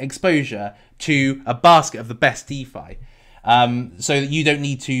get exposure to a basket of the best DeFi. So that you don't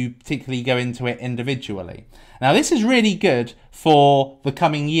need to particularly go into it individually. Now, this is really good for the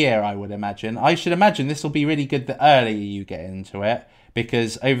coming year, I would imagine. I should imagine this will be really good the earlier you get into it,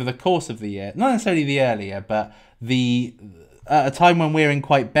 because over the course of the year, not necessarily the earlier, but at a time when we're in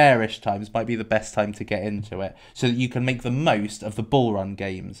quite bearish times might be the best time to get into it, so that you can make the most of the bull run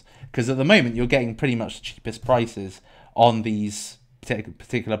games. Because at the moment, you're getting pretty much the cheapest prices on these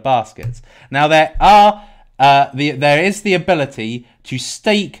particular baskets. Now, there are there is the ability to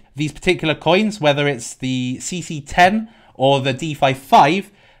stake these particular coins, whether it's the CC10 or the DeFi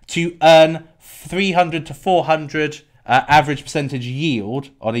 5, to earn 300 to 400 average percentage yield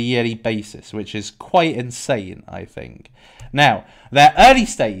on a yearly basis, which is quite insane, I think. Now, they're early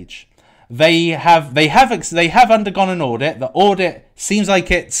stage. They have undergone an audit. The audit seems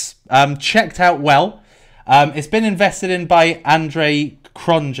like it's checked out well. It's been invested in by Andre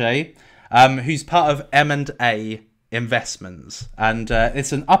Cronje, who's part of M&A Investments, and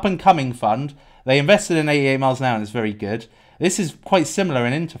it's an up-and-coming fund. They invested in 88 miles an hour, and it's very good. This is quite similar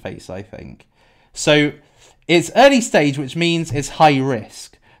in interface, I think. So it's early stage, which means it's high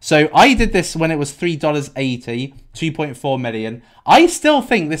risk. So I did this when it was $3.80, 2.4 million. I still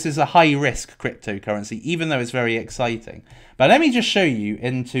think this is a high risk cryptocurrency, even though it's very exciting. But let me just show you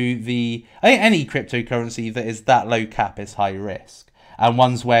into the, I think any cryptocurrency that is that low cap is high risk, and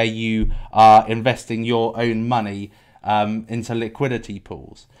ones where you are investing your own money into liquidity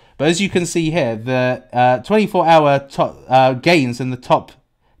pools. But as you can see here, the 24-hour gains in the top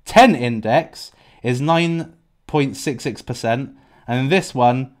 10 index is 9.66%. And this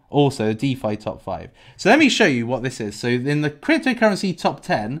one, also DeFi top 5. So let me show you what this is. So in the cryptocurrency top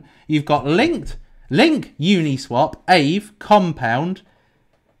 10, you've got Link, Uniswap, Aave, Compound,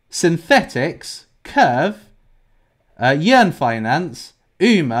 Synthetics, Curve, Yearn Finance,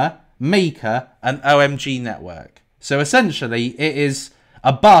 UMA, Maker, and OMG Network. So essentially, it is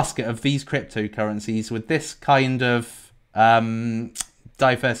a basket of these cryptocurrencies with this kind of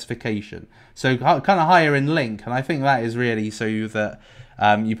diversification. So kind of higher in Link, and I think that is really so that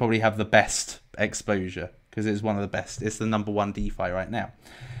you probably have the best exposure, because it's one of the best. It's the #1 DeFi right now.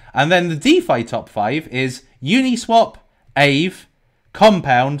 And then the DeFi top 5 is Uniswap, Aave,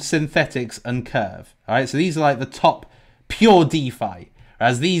 Compound, Synthetics, and Curve. All right, so these are like the top pure DeFi,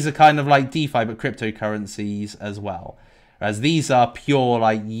 whereas these are kind of like DeFi but cryptocurrencies as well. Whereas these are pure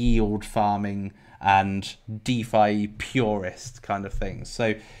like yield farming and DeFi purist kind of things.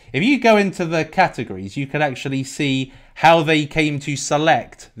 So if you go into the categories, you can actually see how they came to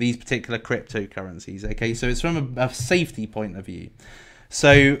select these particular cryptocurrencies. Okay, so it's from a safety point of view.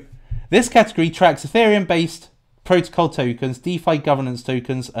 So this category tracks Ethereum-based protocol tokens, DeFi governance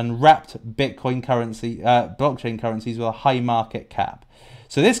tokens, and wrapped Bitcoin currency, blockchain currencies with a high market cap.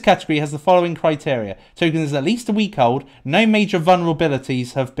 So this category has the following criteria. Token is at least a week old. No major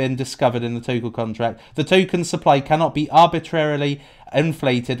vulnerabilities have been discovered in the token contract. The token supply cannot be arbitrarily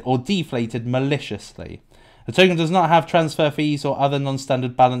inflated or deflated maliciously. The token does not have transfer fees or other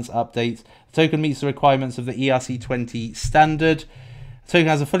non-standard balance updates. The token meets the requirements of the ERC20 standard. The token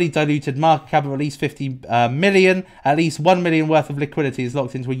has a fully diluted market cap of at least 50 million. At least 1 million worth of liquidity is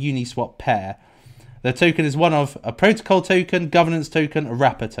locked into a Uniswap pair. The token is one of a protocol token, governance token, a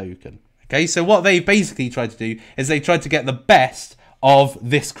wrapper token. Okay, so what they basically tried to do is they tried to get the best of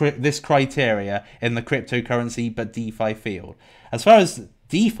this criteria in the cryptocurrency but DeFi field. As far as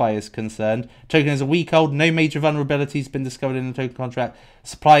DeFi is concerned, token is a week old, no major vulnerabilities been discovered in the token contract.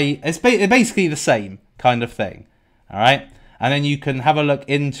 Supply, it's basically the same kind of thing. All right, and then you can have a look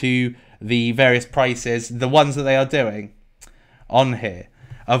into the various prices, the ones that they are doing on here,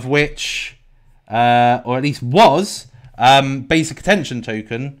 of which, or at least was, basic attention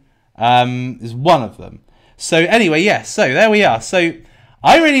token is one of them. So anyway, yes, so there we are. So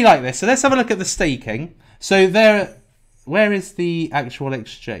I really like this. So let's have a look at the staking. So there, where is the actual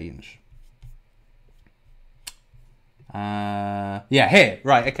exchange? Yeah, here.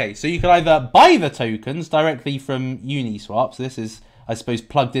 Right, okay. So you can either buy the tokens directly from Uniswap. So this is, I suppose,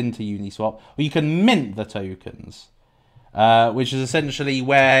 plugged into Uniswap. Or you can mint the tokens, which is essentially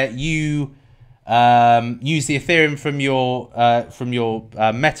where you use the Ethereum from your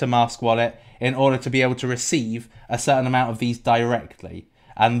MetaMask wallet in order to be able to receive a certain amount of these directly.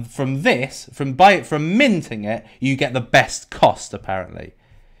 And from this, from minting it, you get the best cost, apparently.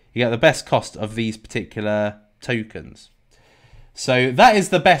 You get the best cost of these particular tokens. So that is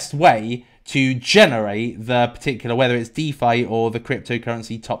the best way to generate the particular, whether it's DeFi or the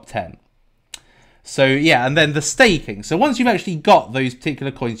cryptocurrency top 10. So yeah, and then the staking. So once you've actually got those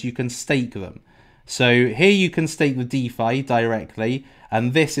particular coins, you can stake them. So here you can stake the DeFi directly,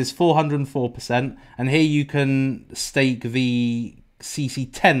 and this is 404%. And here you can stake the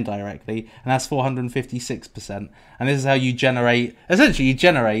CC10 directly, and that's 456%. And this is how you generate, essentially you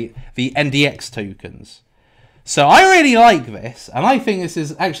generate the NDX tokens. So I really like this, and I think this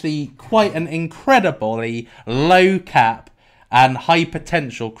is actually quite an incredibly low cap and high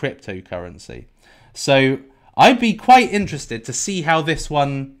potential cryptocurrency. So I'd be quite interested to see how this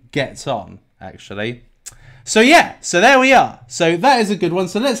one gets on, actually. So yeah, so there we are. So that is a good one.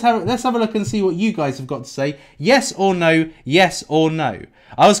 So let's have a look and see what you guys have got to say. Yes or no, yes or no.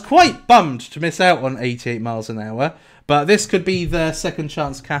 I was quite bummed to miss out on 88 miles an hour, but this could be the second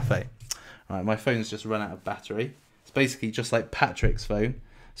chance cafe. All right, my phone's just run out of battery. It's basically just like Patrick's phone.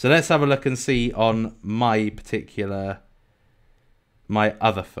 So let's have a look and see on my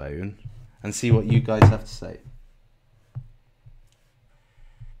other phone and see what you guys have to say.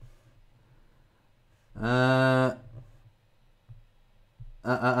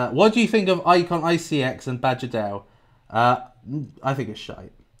 What do you think of Icon ICX and Badger DAO? I think it's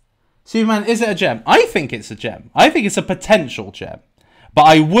shite. Superman, is it a gem? I think it's a gem. I think it's a potential gem. But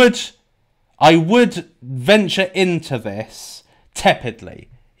I would venture into this tepidly.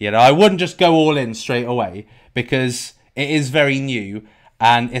 You know, I wouldn't just go all in straight away because it is very new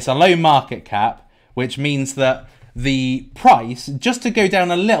and it's a low market cap, which means that the price, just to go down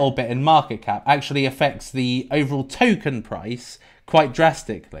a little bit in market cap, actually affects the overall token price quite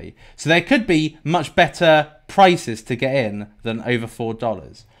drastically. So there could be much better prices to get in than over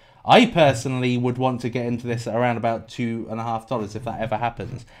 $4. I personally would want to get into this at around about $2.50 if that ever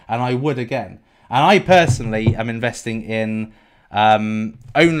happens, and I would again. And I personally am investing in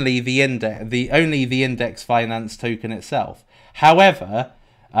only the index finance token itself. However,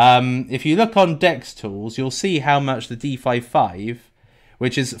 if you look on DEX tools, you'll see how much the DeFi 5,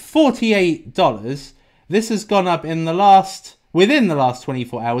 which is $48, this has gone up within the last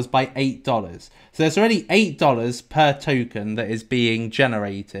 24 hours by $8. So there's already $8 per token that is being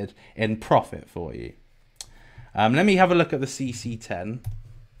generated in profit for you. Let me have a look at the CC10.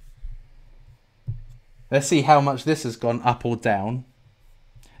 Let's see how much this has gone up or down.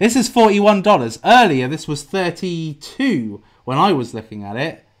 This is $41. Earlier, this was $32 when I was looking at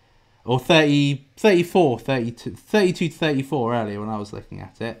it. Or 32 to 34 earlier when I was looking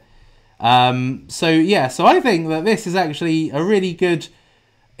at it. So yeah, so I think that this is actually a really good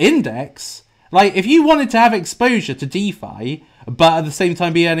index. Like, if you wanted to have exposure to DeFi, but at the same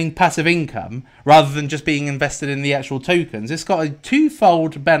time be earning passive income, rather than just being invested in the actual tokens, it's got a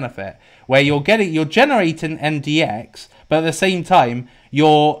twofold benefit, where you're generating NDX, but at the same time,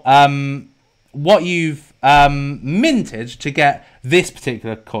 you're, what you've minted to get this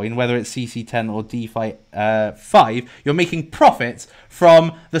particular coin, whether it's CC10 or DeFi 5, you're making profits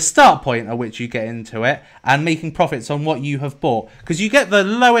from the start point at which you get into it and making profits on what you have bought, because you get the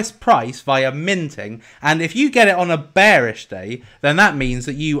lowest price via minting, and if you get it on a bearish day, then that means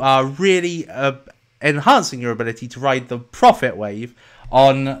that you are really enhancing your ability to ride the profit wave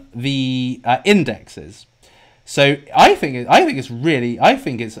on the indexes. So I think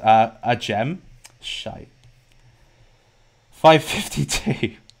it's a gem. Shite.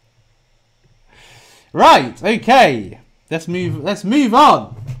 552. Right, okay. Let's move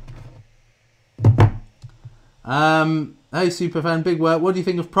on. Hey Superfan, big work. What do you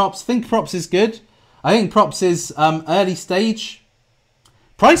think of props? Think props is good. I think props is early stage.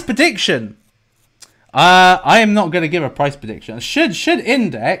 Price prediction. I am not going to give a price prediction. Should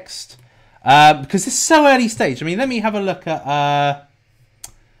indexed because it's so early stage. I mean, let me have a look at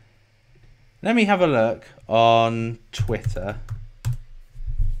let me have a look on Twitter.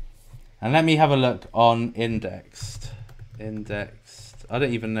 And let me have a look on Indexed. I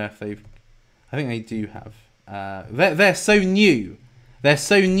don't even know if they've... I think they do have. They're so new. They're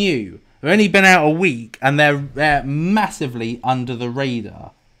so new. They've only been out a week and they're massively under the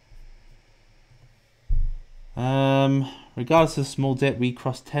radar. Regardless of small dip, we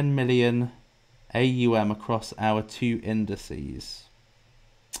crossed 10 million AUM across our two indices.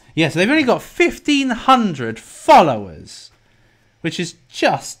 Yeah, so they've only got 1,500 followers, which is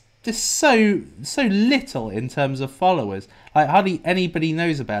just so little in terms of followers. Like, hardly anybody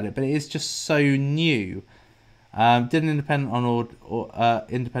knows about it, but it is just so new. Did an independent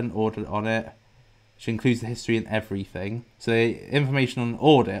audit on it, which includes the history and everything. So the information on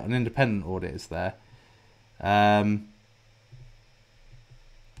audit, an independent audit, is there.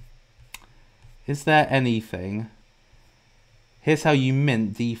 Is there anything? Here's how you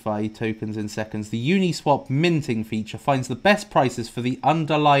mint DeFi tokens in seconds. The Uniswap minting feature finds the best prices for the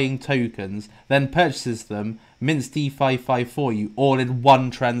underlying tokens, then purchases them, mints DeFi 5 for you, all in one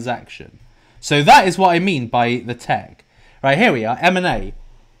transaction. So that is what I mean by the tech. Right, here we are, M&A.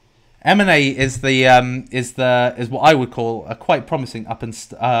 M&A is what I would call a quite promising up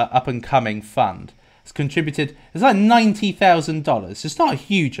and coming fund. It's contributed, it's like $90,000. It's not a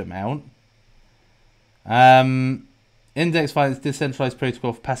huge amount. Index finance decentralized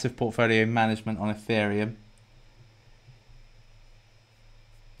protocol for passive portfolio management on Ethereum.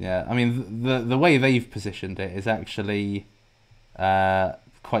 Yeah, I mean the way they've positioned it is actually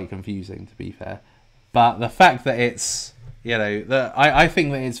quite confusing, to be fair. But the fact that it's, you know, I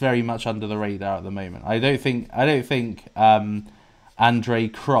think that it's very much under the radar at the moment. I don't think Andre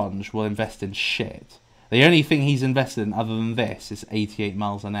Cronje will invest in shit. The only thing he's invested in other than this is 88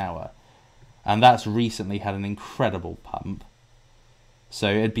 miles an hour. And that's recently had an incredible pump. So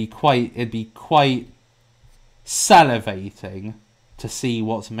it'd be quite salivating to see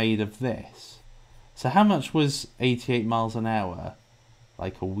what's made of this. So how much was 88 miles an hour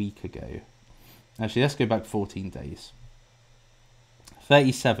like a week ago? Actually, let's go back 14 days.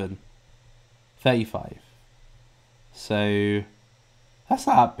 37, 35. So that's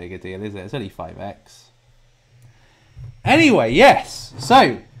not that big a deal, is it? It's only 5x. Anyway, yes.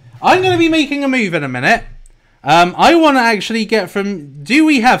 So I'm going to be making a move in a minute. I want to actually get from... Do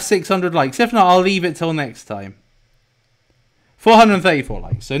we have 600 likes? If not, I'll leave it till next time. 434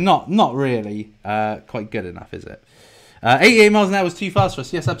 likes. So not really quite good enough, is it? 88 miles an hour was too fast for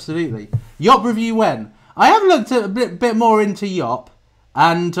us. Yes, absolutely. Yop review when? I have looked a bit more into Yop.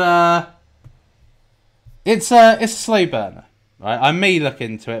 And it's a slow burner. Right? I may look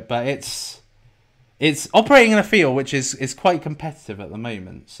into it, but it's operating in a field which is quite competitive at the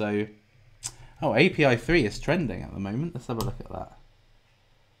moment. So, oh, API 3 is trending at the moment. Let's have a look at that.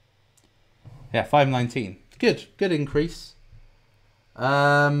 Yeah, 519. Good increase.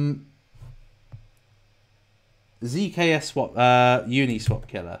 ZKS swap, Uniswap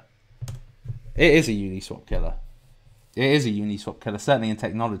killer. It is a Uniswap killer. It is a Uniswap killer, certainly in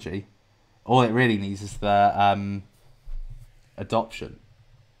technology. All it really needs is the adoption.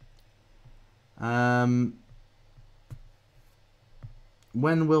 When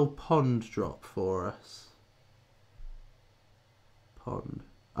will Pond drop for us? Pond.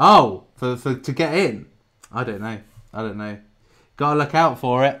 Oh, to get in. I don't know. Gotta look out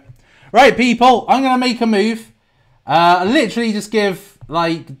for it. Right, people. I'm gonna make a move. Literally just give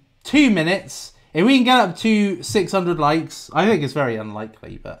like 2 minutes. If we can get up to 600 likes, I think it's very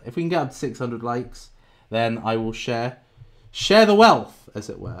unlikely, but if we can get up to 600 likes, then I will share the wealth, as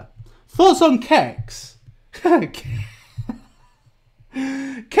it were. Thoughts on Kex?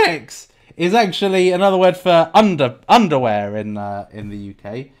 Kex is actually another word for underwear in the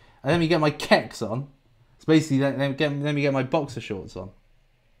UK. And let me get my Kex on. It's basically let me get my boxer shorts on.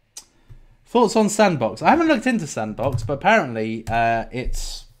 Thoughts on Sandbox? I haven't looked into Sandbox, but apparently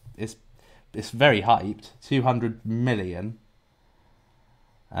it's very hyped. 200 million.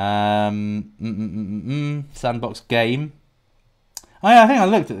 Sandbox game. Oh yeah, I think I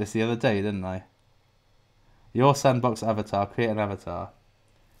looked at this the other day, didn't I? Your Sandbox avatar. Create an avatar.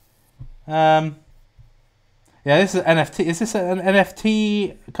 Yeah, this is an NFT. Is this an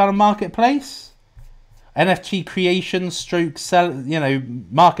NFT kind of marketplace? NFT creation stroke sell,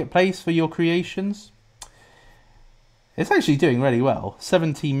 marketplace for your creations. It's actually doing really well.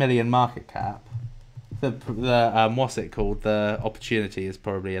 70 million market cap. The what's it called? The opportunity is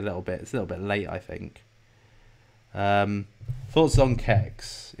probably a little bit late, I think. Thoughts on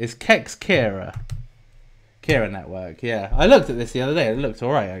Kex? Is Kex Kira Network? Yeah, I looked at this the other day. It looked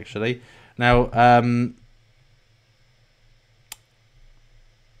alright actually. Now,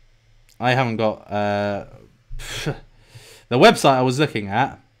 I haven't got the website I was looking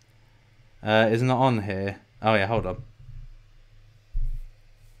at is not on here. Oh yeah, hold on.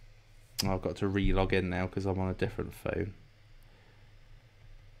 Oh, I've got to re-log in now because I'm on a different phone.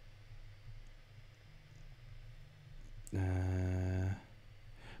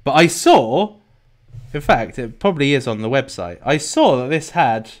 But I saw, in fact, it probably is on the website. I saw that this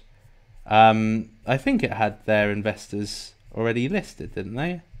had, I think it had their investors already listed, didn't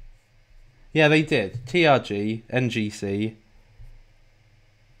they? Yeah, they did. TRG, NGC.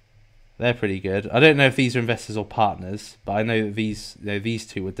 They're pretty good. I don't know if these are investors or partners, but I know that these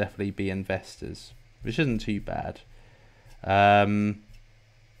two would definitely be investors, which isn't too bad.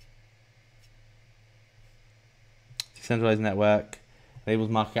 Decentralized network enables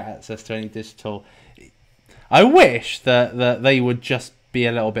market access to any digital. I wish that they would just be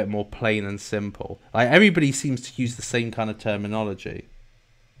a little bit more plain and simple. Like everybody seems to use the same kind of terminology.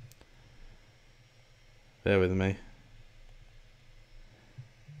 Bear with me.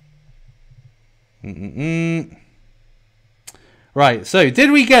 Right, so did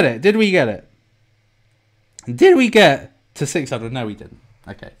we get it? Did we get to 600? No, we didn't.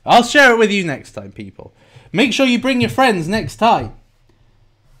 Okay, I'll share it with you next time, people. Make sure you bring your friends next time.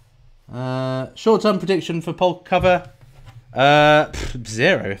 Short-term prediction for Polk cover. 0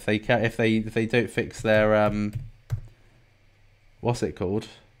 if they don't fix their what's it called?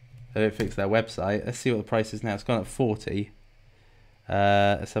 They don't fix their website. Let's see what the price is now. It's gone up 40.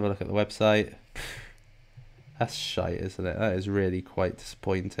 Let's have a look at the website. That's shite, isn't it? That is really quite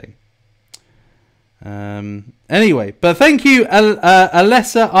disappointing. Anyway, but thank you,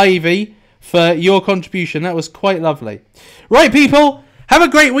 Alessa Ivy, for your contribution. That was quite lovely. Right, people, have a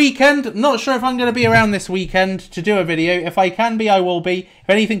great weekend. Not sure if I'm going to be around this weekend to do a video. If I can be, I will be. If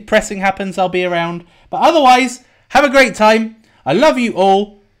anything pressing happens, I'll be around. But otherwise, have a great time. I love you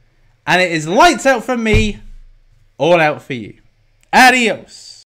all. And it is lights out from me, all out for you. Adios.